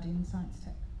and The Guardian and Science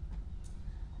Tech.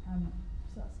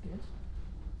 So that's good.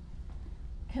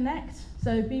 Connect,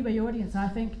 so be where your audience are. I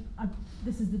think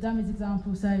this is the dummies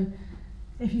example, so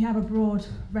if you have a broad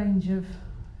range of,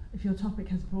 if your topic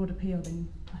has broad appeal, then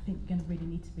I think you're going to really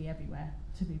need to be everywhere,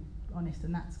 to be honest,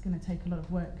 and that's going to take a lot of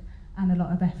work and a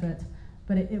lot of effort,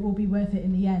 but it will be worth it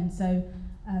in the end. So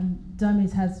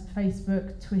Dummies has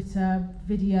Facebook, Twitter,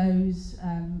 videos,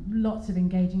 lots of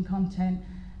engaging content.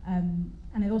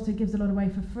 And it also gives a lot away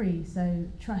for free. So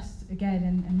trust again,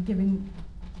 and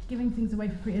giving things away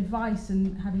for free, advice,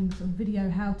 and having sort of video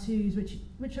how-tos,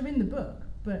 which are in the book,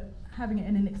 but having it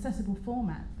in an accessible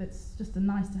format that's just a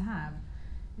nice to have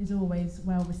is always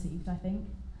well received, I think.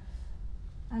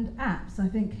 And apps, I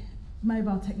think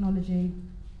mobile technology,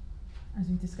 as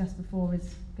we discussed before,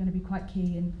 is going to be quite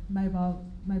key, and mobile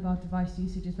device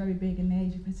usage is very big in the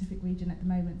Asia Pacific region at the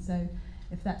moment. So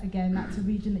if that's a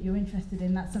region that you're interested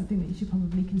in, that's something that you should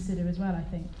probably consider as well, I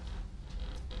think.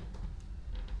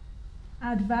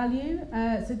 Add value.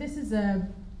 So this is a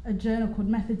journal called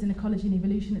Methods in Ecology and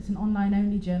Evolution. It's an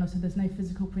online-only journal, so there's no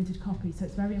physical printed copy. So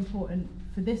it's very important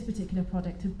for this particular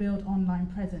project to build online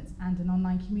presence and an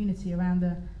online community around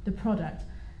the product.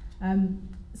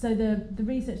 So the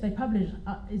research they publish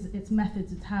is its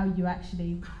methods. It's how you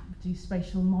actually do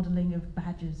spatial modelling of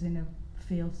badgers in a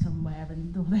field somewhere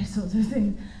and all those sorts of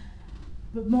things.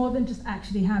 But more than just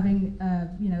actually having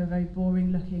a very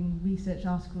boring looking research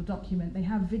article document, they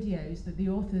have videos that the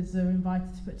authors are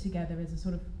invited to put together as a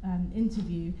sort of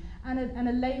interview and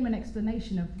a layman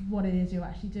explanation of what it is you're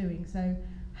actually doing. So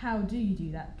how do you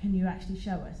do that? Can you actually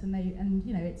show us? And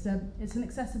it's an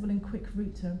accessible and quick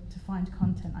route to find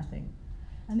content, I think.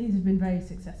 And these have been very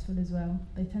successful as well.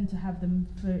 They tend to have them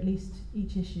for at least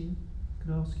each issue.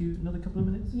 Could I ask you another couple of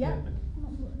minutes? Yeah.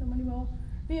 Not many more.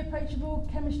 Be Approachable,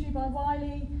 Chemistry by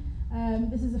Wiley.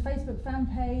 This is a Facebook fan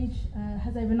page,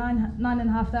 has over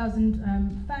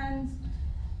 9,500 fans.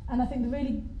 And I think the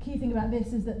really key thing about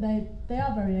this is that they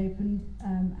are very open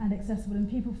and accessible, and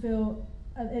people feel,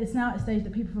 it's now at a stage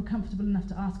that people feel comfortable enough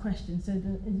to ask questions. So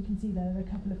as you can see there are a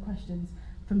couple of questions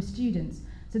from students.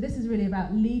 So this is really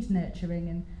about lead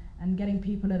nurturing and getting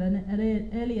people at an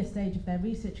earlier stage of their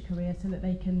research career so that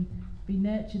they can be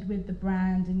nurtured with the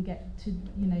brand and get to,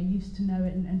 used to know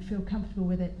it and feel comfortable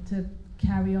with it to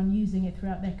carry on using it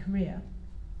throughout their career.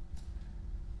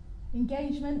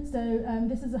 Engagement, so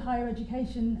this is a higher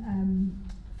education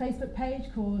Facebook page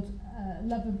called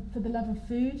For the Love of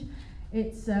Food.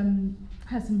 It's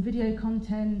has some video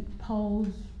content, polls,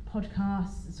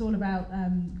 podcasts. It's all about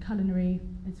culinary.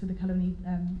 It's for the culinary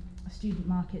student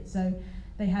market. So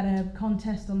they had a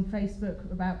contest on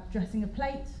Facebook about dressing a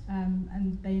plate,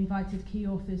 and they invited key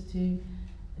authors to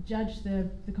judge the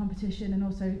competition and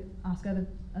also ask other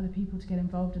people to get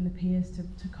involved and the peers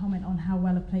to comment on how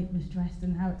well a plate was dressed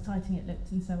and how exciting it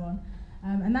looked and so on.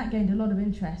 And that gained a lot of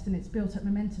interest, and it's built up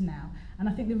momentum now. And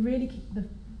I think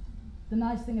the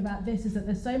nice thing about this is that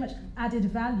there's so much added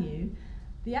value.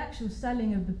 The actual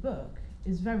selling of the book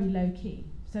is very low key.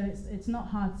 So it's not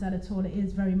hard sell at all. It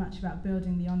is very much about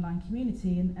building the online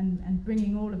community and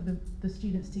bringing all of the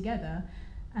students together.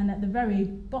 And at the very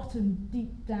bottom,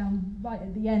 deep down, right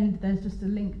at the end, there's just a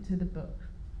link to the book.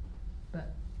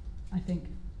 But I think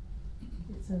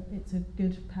it's a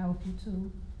good, powerful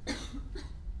tool.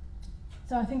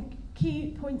 So I think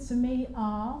key points for me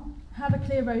are have a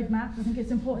clear roadmap. I think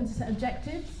it's important to set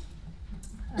objectives.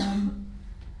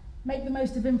 Make the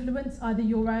most of influence, either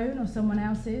your own or someone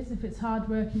else's. If it's hard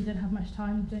work and you don't have much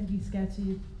time, don't be scared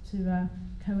to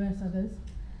coerce others.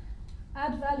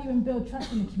 Add value and build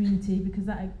trust in the community, because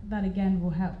that again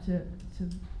will help to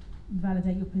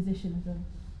validate your position as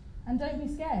and don't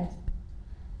be scared.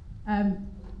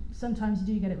 Sometimes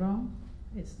you do get it wrong.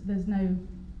 There's no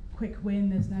quick win,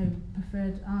 there's no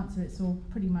preferred answer. It's all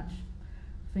pretty much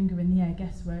finger in the air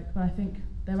guesswork, but I think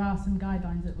there are some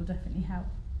guidelines that will definitely help.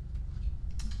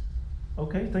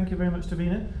 Okay, thank you very much,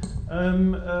 Davina.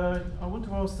 I want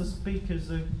to ask the speakers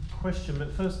a question,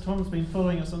 but first, Tom's been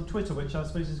following us on Twitter, which I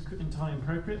suppose is entirely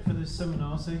appropriate for this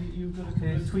seminar, so you've got a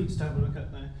couple of tweets to have a look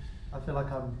at there. I feel like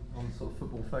I'm on sort of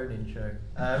football phone-in show.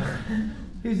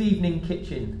 Who's Evening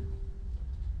Kitchen?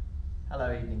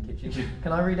 Hello, Evening Kitchen.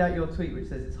 Can I read out your tweet which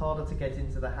says it's harder to get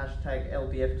into the hashtag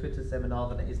LBF Twitter seminar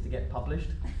than it is to get published?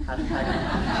 Hashtag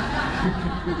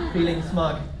feeling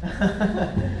smug.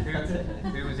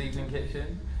 Who was Evening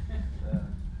Kitchen?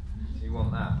 Do you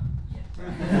want that?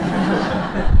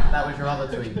 That was your other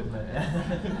tweet, wasn't it?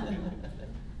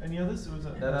 Any others? Or was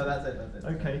that No, that's it.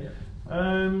 Okay. Yeah.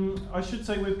 I should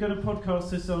say we're going to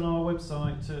podcast this on our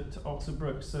website at Oxford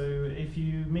Brookes, so if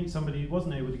you meet somebody who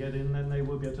wasn't able to get in, then they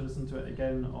will be able to listen to it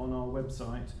again on our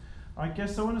website. I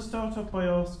guess I want to start off by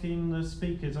asking the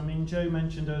speakers. I mean, Joe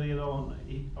mentioned earlier on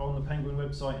the Penguin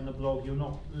website and the blog, you're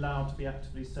not allowed to be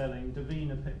actively selling.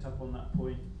 Davina picked up on that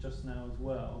point just now as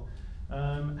well.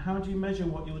 How do you measure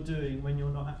what you're doing when you're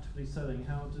not actively selling?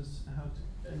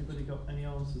 Anybody got any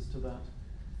answers to that?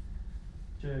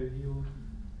 Joe, you're...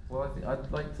 Well,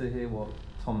 I'd like to hear what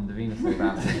Tom and Davina say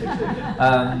about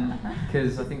it,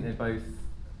 because I think they're both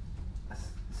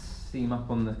seem up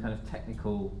on the kind of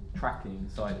technical tracking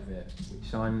side of it,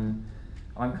 which I'm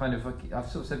kind of, I've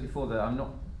sort of said before that I'm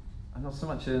not so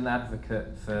much an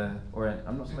advocate for,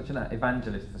 I'm not so much an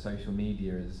evangelist for social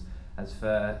media as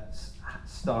for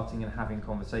starting and having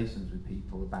conversations with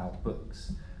people about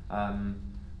books.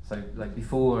 So like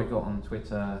before I got on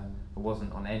Twitter, I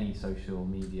wasn't on any social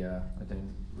media. I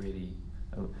don't really.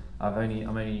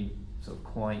 I'm only sort of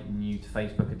quite new to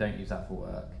Facebook. I don't use that for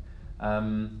work.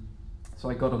 So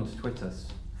I got onto Twitter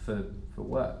for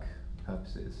work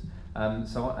purposes.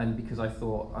 And because I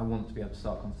thought I want to be able to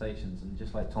start conversations, and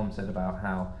just like Tom said about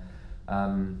how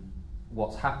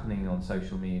what's happening on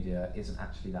social media isn't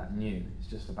actually that new. It's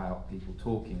just about people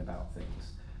talking about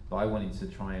things. But I wanted to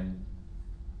try and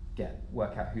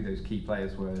work out who those key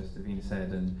players were, as Davina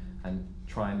said, and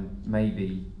try and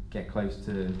maybe get close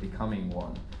to becoming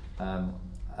one.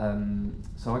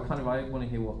 So I want to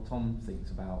hear what Tom thinks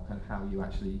about kind of how you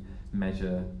actually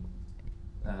measure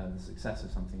the success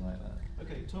of something like that.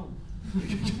 Okay, Tom.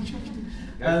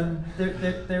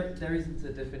 There isn't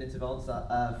a definitive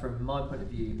answer from my point of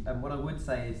view. And what I would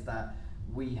say is that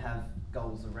we have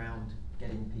goals around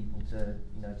getting people to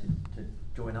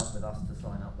join up with us, to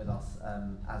sign up with us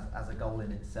as a goal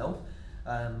in itself.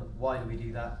 Why do we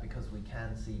do that? Because we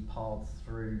can see paths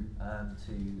through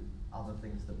to other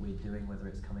things that we're doing, whether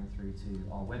it's coming through to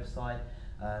our website,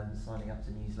 signing up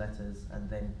to newsletters, and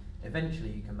then eventually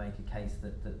you can make a case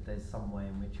that there's some way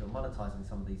in which you're monetizing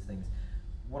some of these things.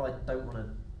 What I don't want to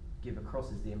give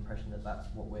across is the impression that that's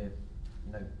what we're,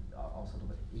 our sort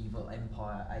of evil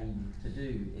empire aim to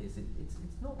do. It's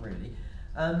not really.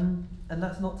 And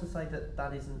that's not to say that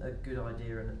that isn't a good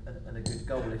idea and a good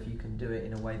goal if you can do it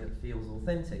in a way that feels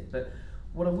authentic. But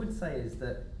what I would say is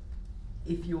that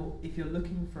if you're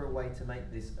looking for a way to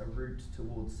make this a route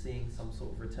towards seeing some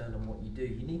sort of return on what you do,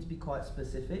 you need to be quite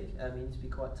specific. You need to be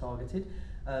quite targeted.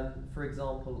 For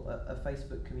example, a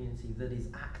Facebook community that is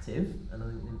active, and I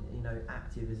think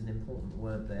active is an important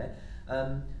word there,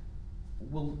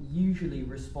 will usually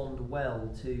respond well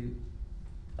to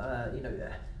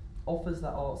offers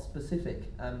that are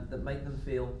specific, that make them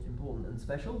feel important and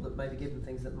special, that maybe give them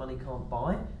things that money can't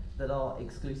buy, that are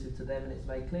exclusive to them, and it's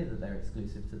made clear that they're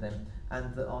exclusive to them,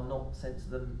 and that are not sent to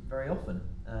them very often.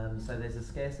 So there's a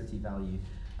scarcity value.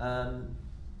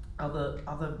 Other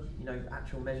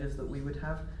actual measures that we would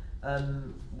have,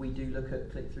 we do look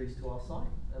at click-throughs to our site,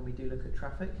 and we do look at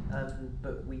traffic,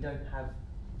 but we don't have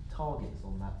targets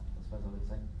on that, I suppose I would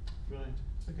say. Right.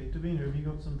 Okay, Davina, have you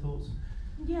got some thoughts?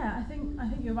 Yeah, I think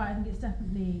you're right. I think it's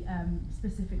definitely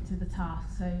specific to the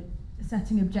task. So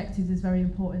setting objectives is very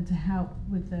important to help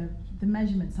with the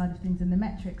measurement side of things and the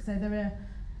metrics. So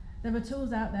there are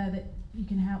tools out there that you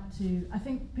can help to. I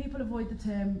think people avoid the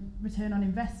term return on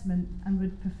investment and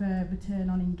would prefer return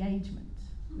on engagement,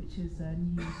 which is a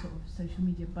new sort of social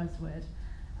media buzzword.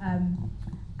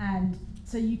 And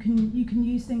so you can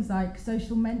use things like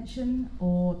Social Mention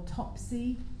or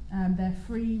Topsy. They're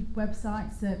free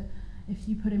websites that if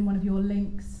you put in one of your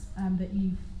links that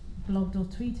you've blogged or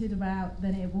tweeted about,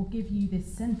 then it will give you this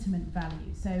sentiment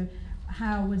value. So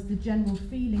how was the general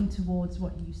feeling towards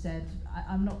what you said?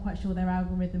 I'm not quite sure their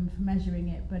algorithm for measuring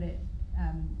it, but it,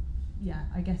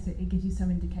 I guess it gives you some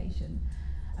indication.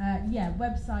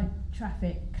 Website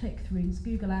traffic, click-throughs,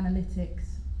 Google Analytics.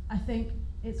 I think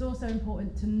it's also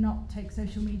important to not take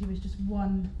social media as just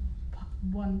one,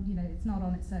 it's not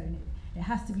on its own. It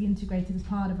has to be integrated as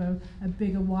part of a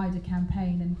bigger, wider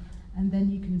campaign, and then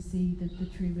you can see the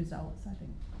true results, I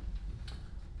think.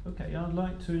 Okay, I'd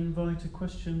like to invite a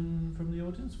question from the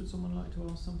audience. Would someone like to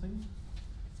ask something?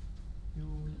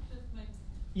 Just make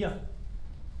Yeah.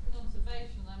 an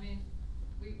observation. I mean,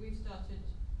 we've started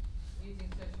using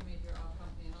social media at our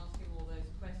company and asking all those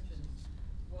questions.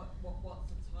 What's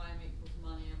the time equals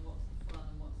money, and what's the fun,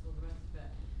 and what's all the rest of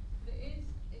it. But it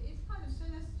is kind of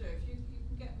sinister if you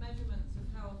can get measurements of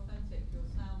how authentic you're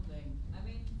sounding. I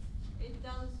mean, it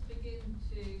does begin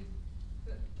to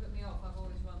put me off. I've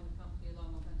always run the company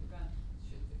along authentic brand.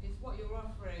 It's what you're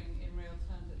offering in real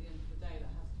terms at the end of the day that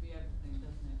has to be everything,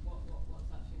 doesn't it? What's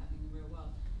actually happening in the real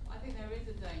world. I think there is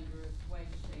a danger of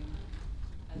wasting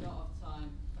a lot of time,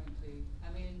 frankly. I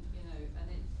mean, and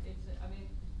it's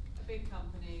a big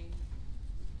company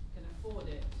can afford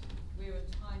it. We're a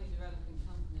tiny developing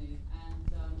company, and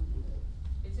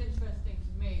it's interesting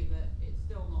to me that it's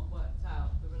still not worked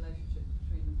out, the relationship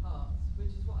between the parts,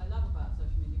 which is what I love about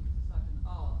social media, because it's like an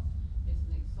art, it's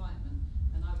an excitement,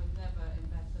 and I would never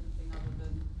invest anything other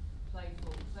than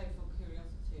playful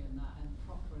curiosity in that, and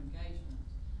proper engagement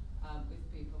with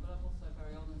people. But I'm also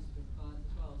very honest with clients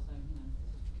as well, saying,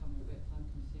 this is becoming a bit time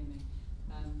consuming.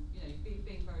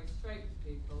 Being very straight with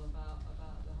people about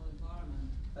the whole environment.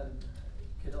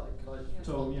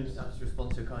 Tom, yes. I'll just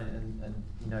respond to a kind, and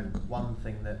you know, one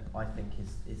thing that I think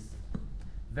is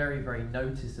very, very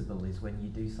noticeable is when you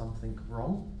do something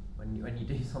wrong, when you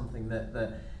do something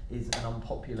that is an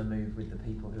unpopular move with the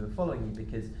people who are following you,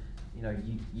 because you know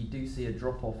you do see a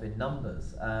drop off in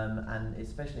numbers, and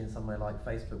especially in somewhere like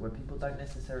Facebook where people don't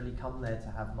necessarily come there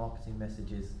to have marketing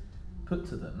messages put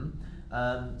to them.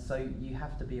 So you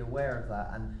have to be aware of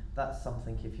that, and that's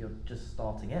something if you're just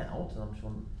starting out, and I'm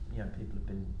sure you know people have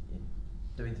been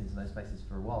doing things in those spaces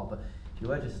for a while, but if you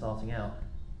were just starting out,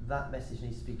 that message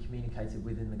needs to be communicated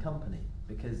within the company,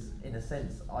 because in a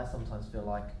sense I sometimes feel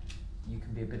like you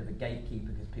can be a bit of a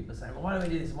gatekeeper because people are saying, well, why don't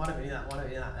we do this, why don't we do that, why don't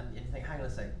we do that, and you think, hang on a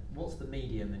sec, what's the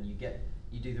medium? And you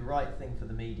do the right thing for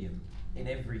the medium in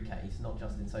every case, not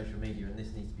just in social media, and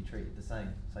this needs to be treated the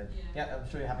same. So yeah, I'm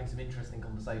sure you're having some interesting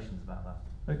conversations about that.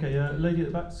 Okay, lady at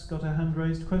the back's got her hand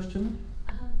raised. Question?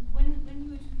 When you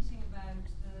were tweeting about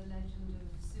the legend of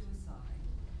suicide,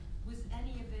 was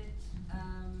any of it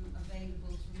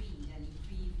available to read, any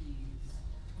previews,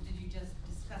 or did you just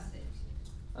discuss it?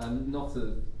 Not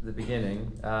at the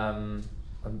beginning.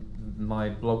 My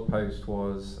blog post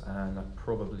was, and I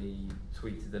probably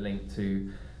tweeted the link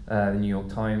to the New York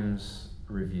Times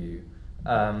review,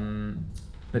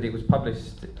 but it was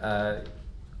published. I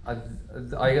kind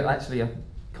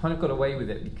of got away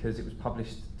with it because it was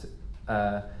published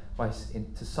to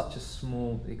such a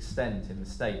small extent in the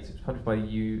States. It was published by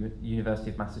University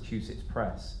of Massachusetts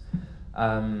Press,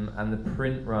 and the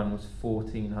print run was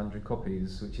 1,400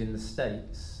 copies, which in the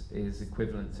States is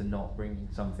equivalent to not bringing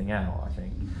something out, I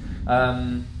think.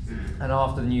 And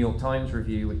after the New York Times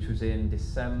review, which was in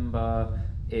December,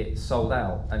 it sold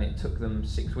out, and it took them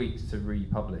 6 weeks to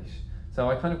republish. So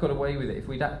I kind of got away with it. If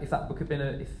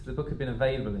the book had been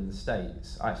available in the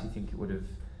States, I actually think it would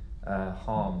have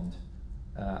harmed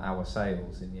our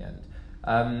sales in the end.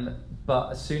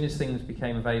 But as soon as things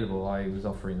became available, I was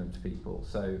offering them to people.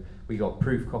 So we got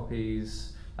proof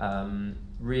copies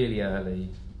really early,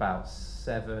 about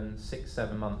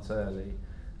 6-7 months early,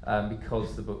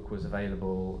 because the book was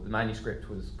available. The manuscript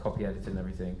was copy edited and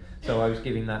everything. So I was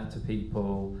giving that to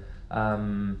people,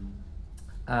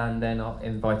 and then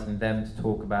inviting them to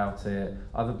talk about it.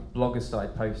 Other bloggers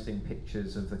started posting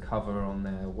pictures of the cover on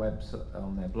their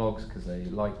on their blogs because they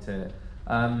liked it.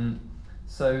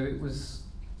 So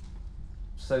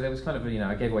there was kind of,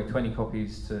 I gave away 20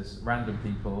 copies to random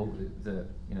people that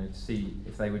to see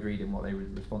if they would read it and what their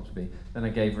response would be. Then I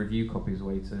gave review copies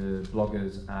away to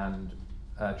bloggers and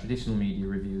traditional media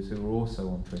reviewers who were also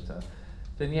on Twitter.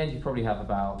 So in the end, you probably have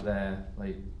about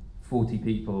 40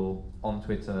 people on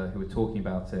Twitter who are talking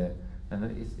about it, and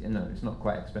it's not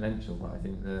quite exponential, but I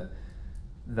think that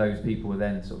those people were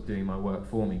then sort of doing my work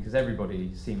for me, because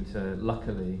everybody seemed to,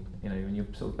 luckily, when you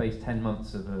sort of base 10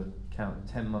 months of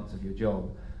your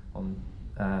job on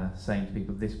saying to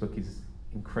people, this book is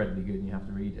incredibly good and you have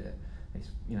to read it,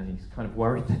 he's kind of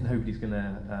worried that nobody's going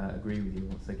to agree with you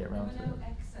once they get around to it. There were no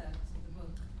excerpts of the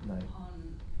book No.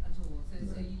 on at all,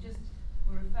 No. so you just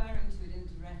were referring to it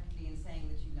indirectly and saying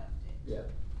that you loved it. Yeah.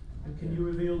 And can you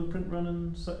reveal the print run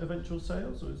and eventual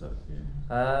sales, or is that?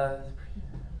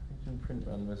 Print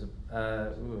run was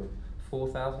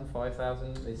 4,000,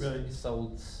 5,000. It's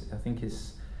sold. I think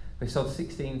they sold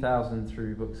 16,000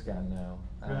 through Bookscan now,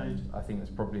 and I think there's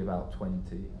probably about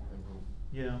 20.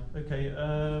 Yeah. Okay.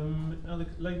 Other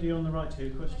lady on the right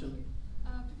here. Question.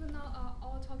 People now are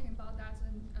all talking about that,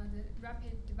 and the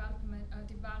rapid developed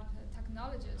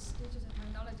technologies, digital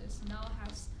technologies, now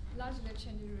has largely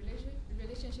changed the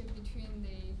relationship between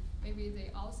the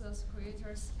authors,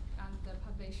 creators, and the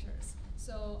publishers.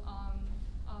 So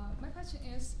my question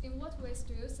is, in what ways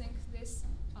do you think this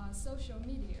social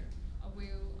media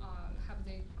will have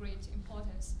the great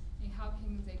importance in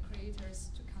helping the creators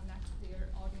to connect their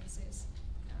audiences?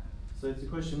 So it's a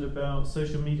question about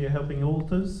social media helping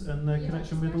authors and their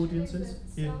connection with audiences?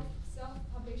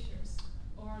 Self-publishers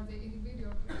or the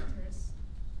individual creators.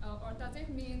 Or does it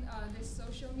mean this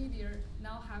social media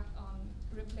now have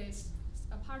replaced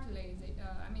partly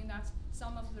that's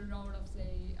some of the role of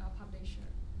the publisher?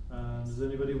 Does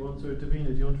anybody want to, Davina,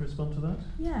 do you want to respond to that?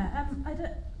 Yeah, I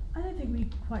don't think we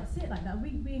quite see it like that.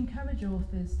 We encourage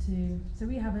authors so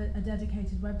we have a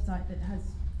dedicated website that has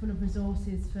full of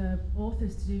resources for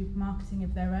authors to do marketing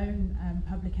of their own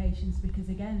publications, because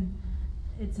again,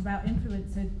 it's about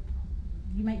influence. So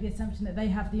you make the assumption that they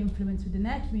have the influence within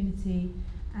their community,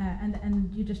 and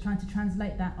you're just trying to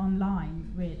translate that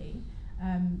online, really.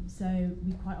 So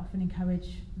we quite often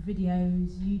encourage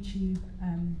videos, YouTube,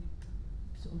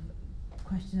 sort of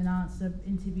question and answer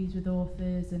interviews with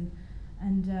authors, and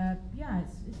I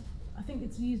think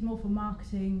it's used more for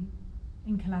marketing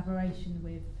in collaboration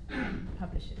with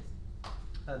publishers.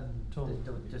 Tom?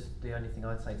 Just the only thing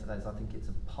I'd say to that is I think it's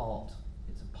a part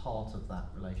of that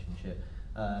relationship.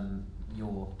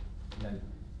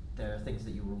 There are things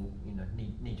that you will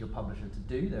need your publisher to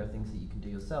do. There are things that you can do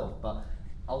yourself. But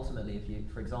ultimately, if you,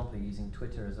 for example, are using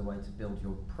Twitter as a way to build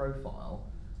your profile,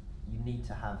 you need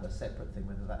to have a separate thing,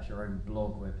 whether that's your own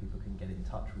blog where people can get in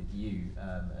touch with you,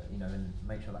 and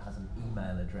make sure that has an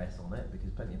email address on it, because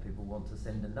plenty of people want to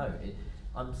send a note.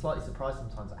 I'm slightly surprised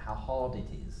sometimes at how hard it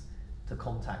is to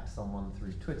contact someone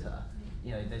through Twitter.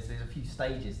 There's a few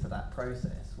stages to that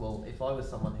process. Well, if I was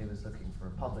someone who was looking for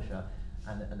a publisher,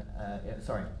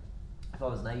 if I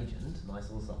was an agent and I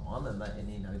saw someone and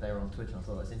they were on Twitter and I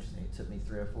thought that's interesting, it took me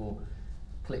 3 or 4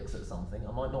 clicks at something,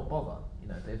 I might not bother.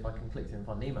 But if I can click through and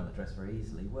find an email address very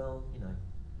easily, well,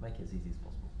 make it as easy as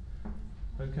possible.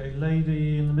 Okay,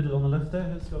 lady in the middle on the left there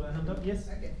has got her hand up. Yes.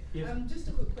 Okay. Yes. Just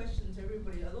a quick question to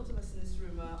everybody. A lot of us in this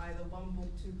room are either 1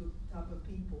 book, 2 book type of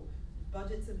people.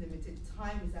 Budgets are limited.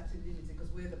 Time is absolutely limited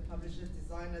because we're the publishers,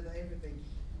 designer, everything.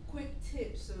 Quick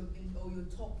tips or your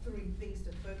top 3 things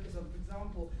to focus on. For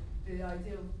example, the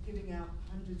idea of giving out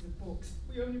hundreds of books.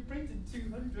 We only printed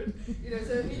 200.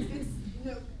 So it's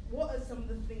what are some of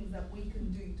the things that we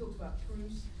can do? You talked about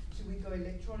proofs. Should we go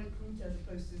electronic route as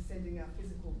opposed to sending out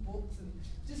physical books? And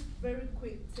just very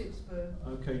quick tips for.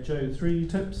 Okay, Joe, 3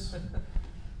 tips.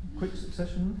 Quick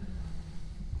succession.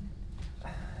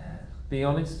 Be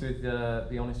honest with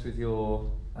your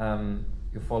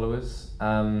followers.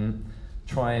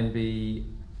 Try and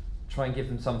give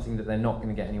them something that they're not going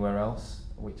to get anywhere else,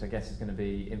 which I guess is going to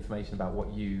be information about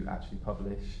what you actually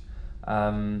publish.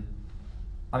 I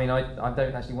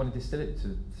don't actually want to distill it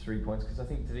to 3 points because I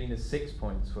think Davina's 6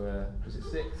 points were 6?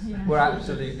 Yeah. Were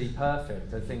absolutely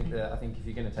perfect. I think if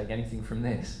you're going to take anything from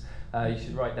this, you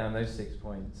should write down those 6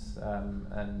 points,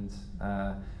 and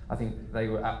I think they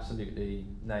were absolutely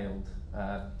nailed.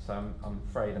 So I'm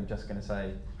afraid I'm just going to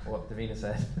say what Davina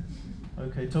said.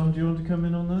 Okay, Tom, do you want to come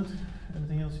in on that?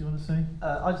 Anything else you want to say?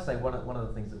 I'd just say one of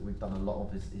the things that we've done a lot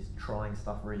of is trying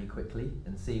stuff really quickly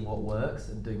and seeing what works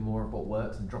and doing more of what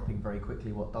works and dropping very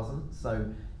quickly what doesn't.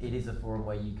 So it is a forum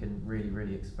where you can really,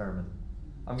 really experiment.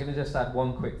 I'm going to just add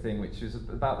one quick thing, which is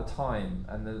about the time.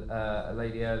 And a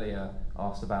lady earlier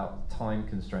asked about time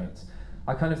constraints.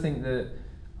 I kind of think that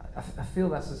I feel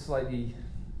that's a slightly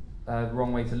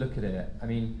wrong way to look at it. I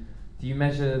mean, do you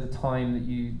measure the time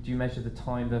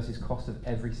versus cost of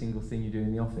every single thing you do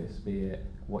in the office, be it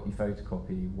what you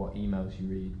photocopy, what emails you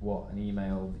read, what an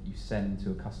email that you send to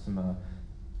a customer,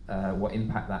 what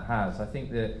impact that has? I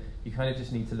think that you kind of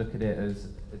just need to look at it as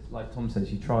like Tom says,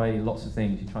 you try lots of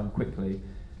things, you try them quickly.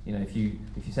 If you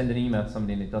send an email to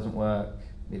somebody and it doesn't work,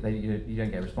 you don't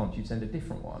get a response, you send a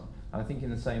different one. And I think in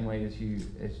the same way as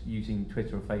using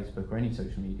Twitter or Facebook or any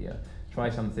social media, try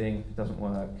something, if it doesn't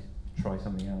work, try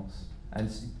something else, and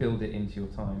build it into your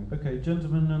time. Okay,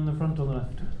 gentleman in the front on the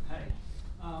left. Hey,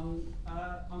 I'm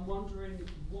wondering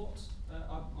what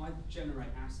I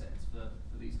generate assets for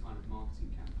these kind of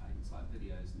marketing campaigns, like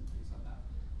videos and things like that.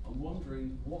 I'm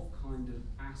wondering what kind of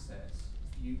assets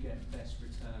you get best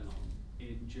return on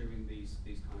during these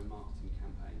kind of marketing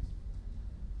campaigns.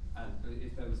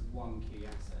 If there was one key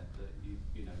asset that you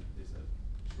know is a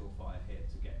surefire hit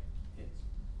to get hit.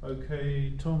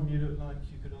 Okay, Tom, you look like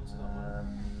you could answer that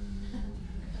one.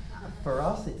 For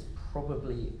us, it's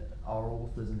probably our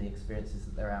authors and the experiences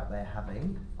that they're out there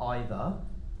having, either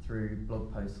through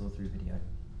blog posts or through video.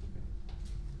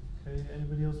 Okay,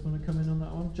 anybody else want to come in on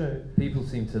that one? Joe? People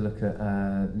seem to look at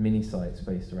mini sites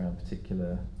based around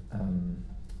particular.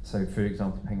 So, for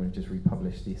example, Penguin just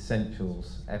republished the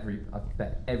Essentials. I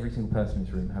bet every single person in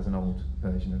this room has an old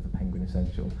version of the Penguin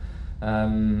Essential.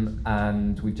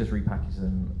 And we've just repackaged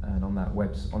them, and on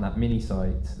that mini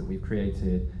site that we've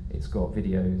created, it's got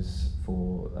videos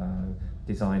for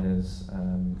designers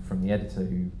from the editor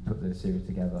who put the series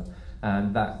together,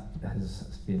 and that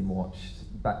has been watched.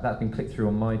 That's been clicked through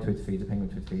on my Twitter feed, the Penguin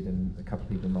Twitter feed, and a couple of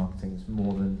people in marketing,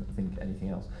 more than I think anything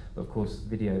else. But of course,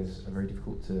 videos are very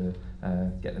difficult to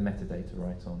get the metadata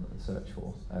right on and search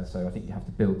for. So I think you have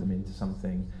to build them into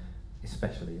something,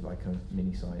 especially like a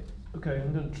mini site. Okay,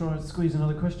 I'm going to try and squeeze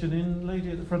another question in. Lady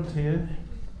at the front here.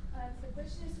 The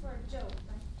question is for Joe.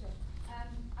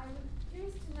 I'm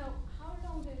curious to know how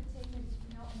long did it take you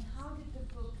to know, and how did the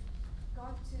book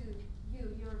got to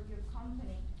you, your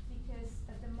company? Because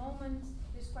at the moment,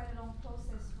 there's quite a long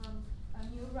process from a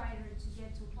new writer to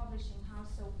get to a publishing house.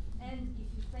 So, and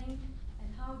if you think,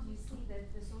 and how do you see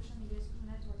that the social media school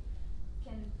network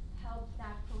can help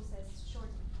that process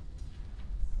shorten?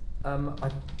 I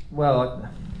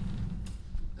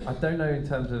don't know in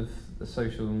terms of the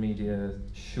social media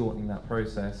shortening that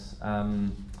process.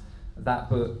 That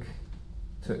book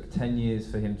took 10 years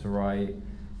for him to write,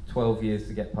 12 years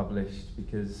to get published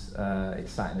because it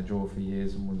sat in a drawer for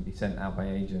years and wouldn't be sent out by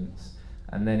agents.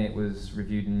 And then it was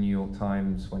reviewed in the New York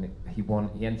Times when he won.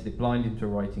 He entered it blind into a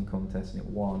writing contest and it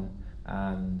won,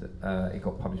 and it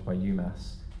got published by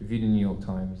UMass. Reviewed in the New York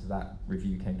Times, that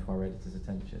review came to our editor's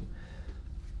attention.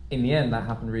 In the end, that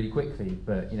happened really quickly,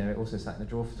 but it also sat in a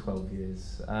drawer for 12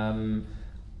 years.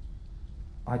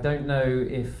 I don't know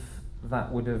if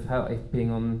that would have helped, if being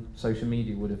on social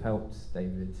media would have helped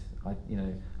David.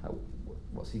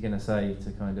 What's he going to say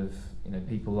to kind of,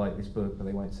 people like this book, but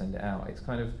they won't send it out?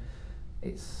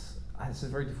 It's a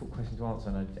very difficult question to answer,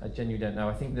 and I genuinely don't know.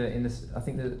 I think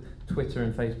that Twitter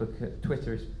and Facebook,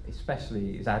 Twitter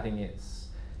especially, is adding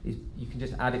you can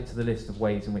just add it to the list of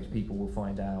ways in which people will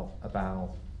find out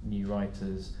about new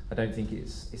writers. I don't think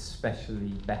it's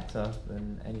especially better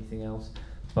than anything else,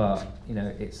 but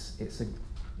it's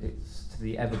to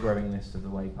the ever-growing list of the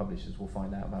way publishers will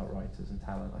find out about writers and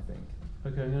talent, I think.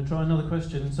 Okay, I'm going to try another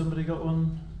question. Somebody got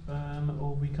one,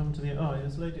 or we come to the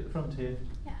there's a lady at the front here.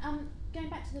 Yeah, going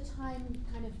back to the time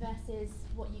kind of versus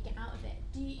what you get out of it,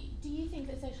 do you think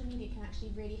that social media can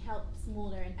actually really help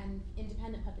smaller and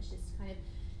independent publishers to kind of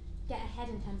get ahead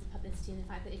in terms of publicity, and the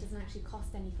fact that it doesn't actually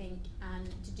cost anything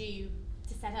to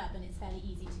set up, and it's fairly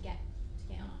easy to get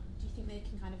on? Do you think they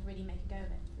can kind of really make a go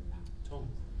of it from that? Tom?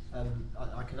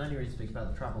 I can only really speak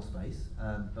about the travel space,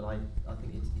 but I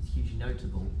think it's hugely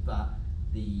notable that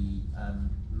the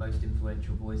most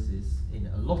influential voices in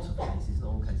a lot of cases, not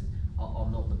all cases, are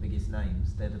not the biggest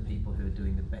names. They're the people who are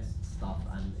doing the best stuff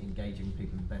and engaging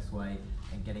people in the best way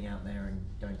and getting out there and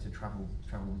going to travel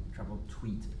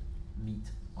tweet meet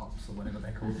ups or whatever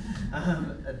they're called,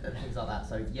 and things like that.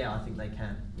 So yeah, I think they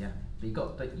can. Yeah, but you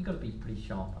got to be pretty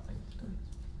sharp, I think.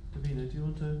 Davina, do you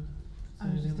want to? I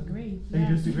would just agree. You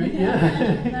just agree?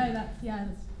 Yeah. No, that's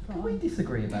Can we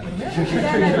disagree about it? No,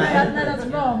 that's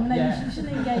wrong. No, you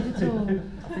shouldn't engage at all.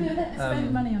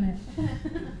 Spend money on it.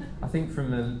 I think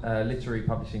from a literary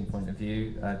publishing point of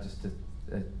view, just to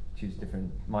choose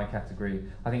my category,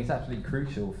 I think it's absolutely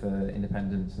crucial for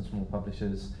independents and small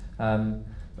publishers.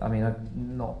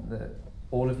 Not that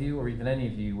all of you or even any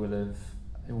of you will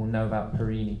know about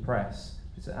Perini Press.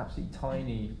 It's an absolutely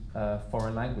tiny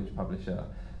foreign language publisher.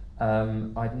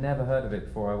 I'd never heard of it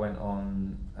before I went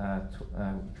on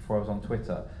before I was on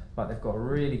Twitter, but they've got a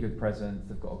really good presence.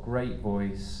 They've got a great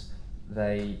voice.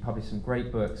 They publish some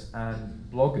great books, and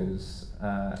bloggers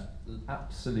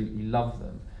absolutely love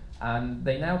them. And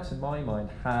they now, to my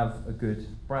mind, have a good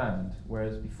brand,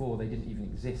 whereas before they didn't even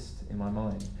exist in my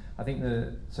mind. I think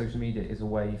that social media is a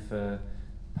way for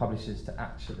publishers to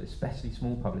actually, especially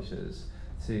small publishers,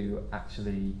 to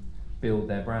actually build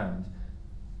their brand.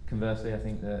 Conversely, I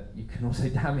think that you can also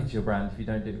damage your brand if you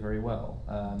don't do it very well.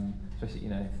 Especially,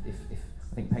 if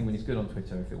I think Penguin is good on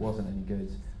Twitter. If it wasn't any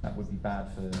good, that would be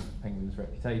bad for Penguin's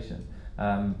reputation.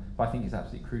 But I think it's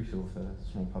absolutely crucial for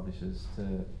small publishers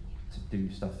to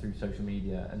do stuff through social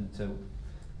media and to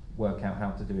work out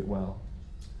how to do it well.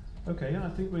 Okay, I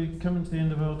think we're coming to the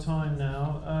end of our time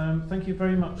now. Thank you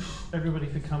very much, everybody,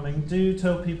 for coming. Do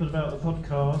tell people about the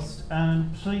podcast,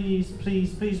 and please,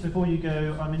 before you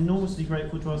go, I'm enormously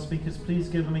grateful to our speakers. Please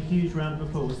give them a huge round of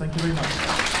applause. Thank you very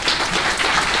much.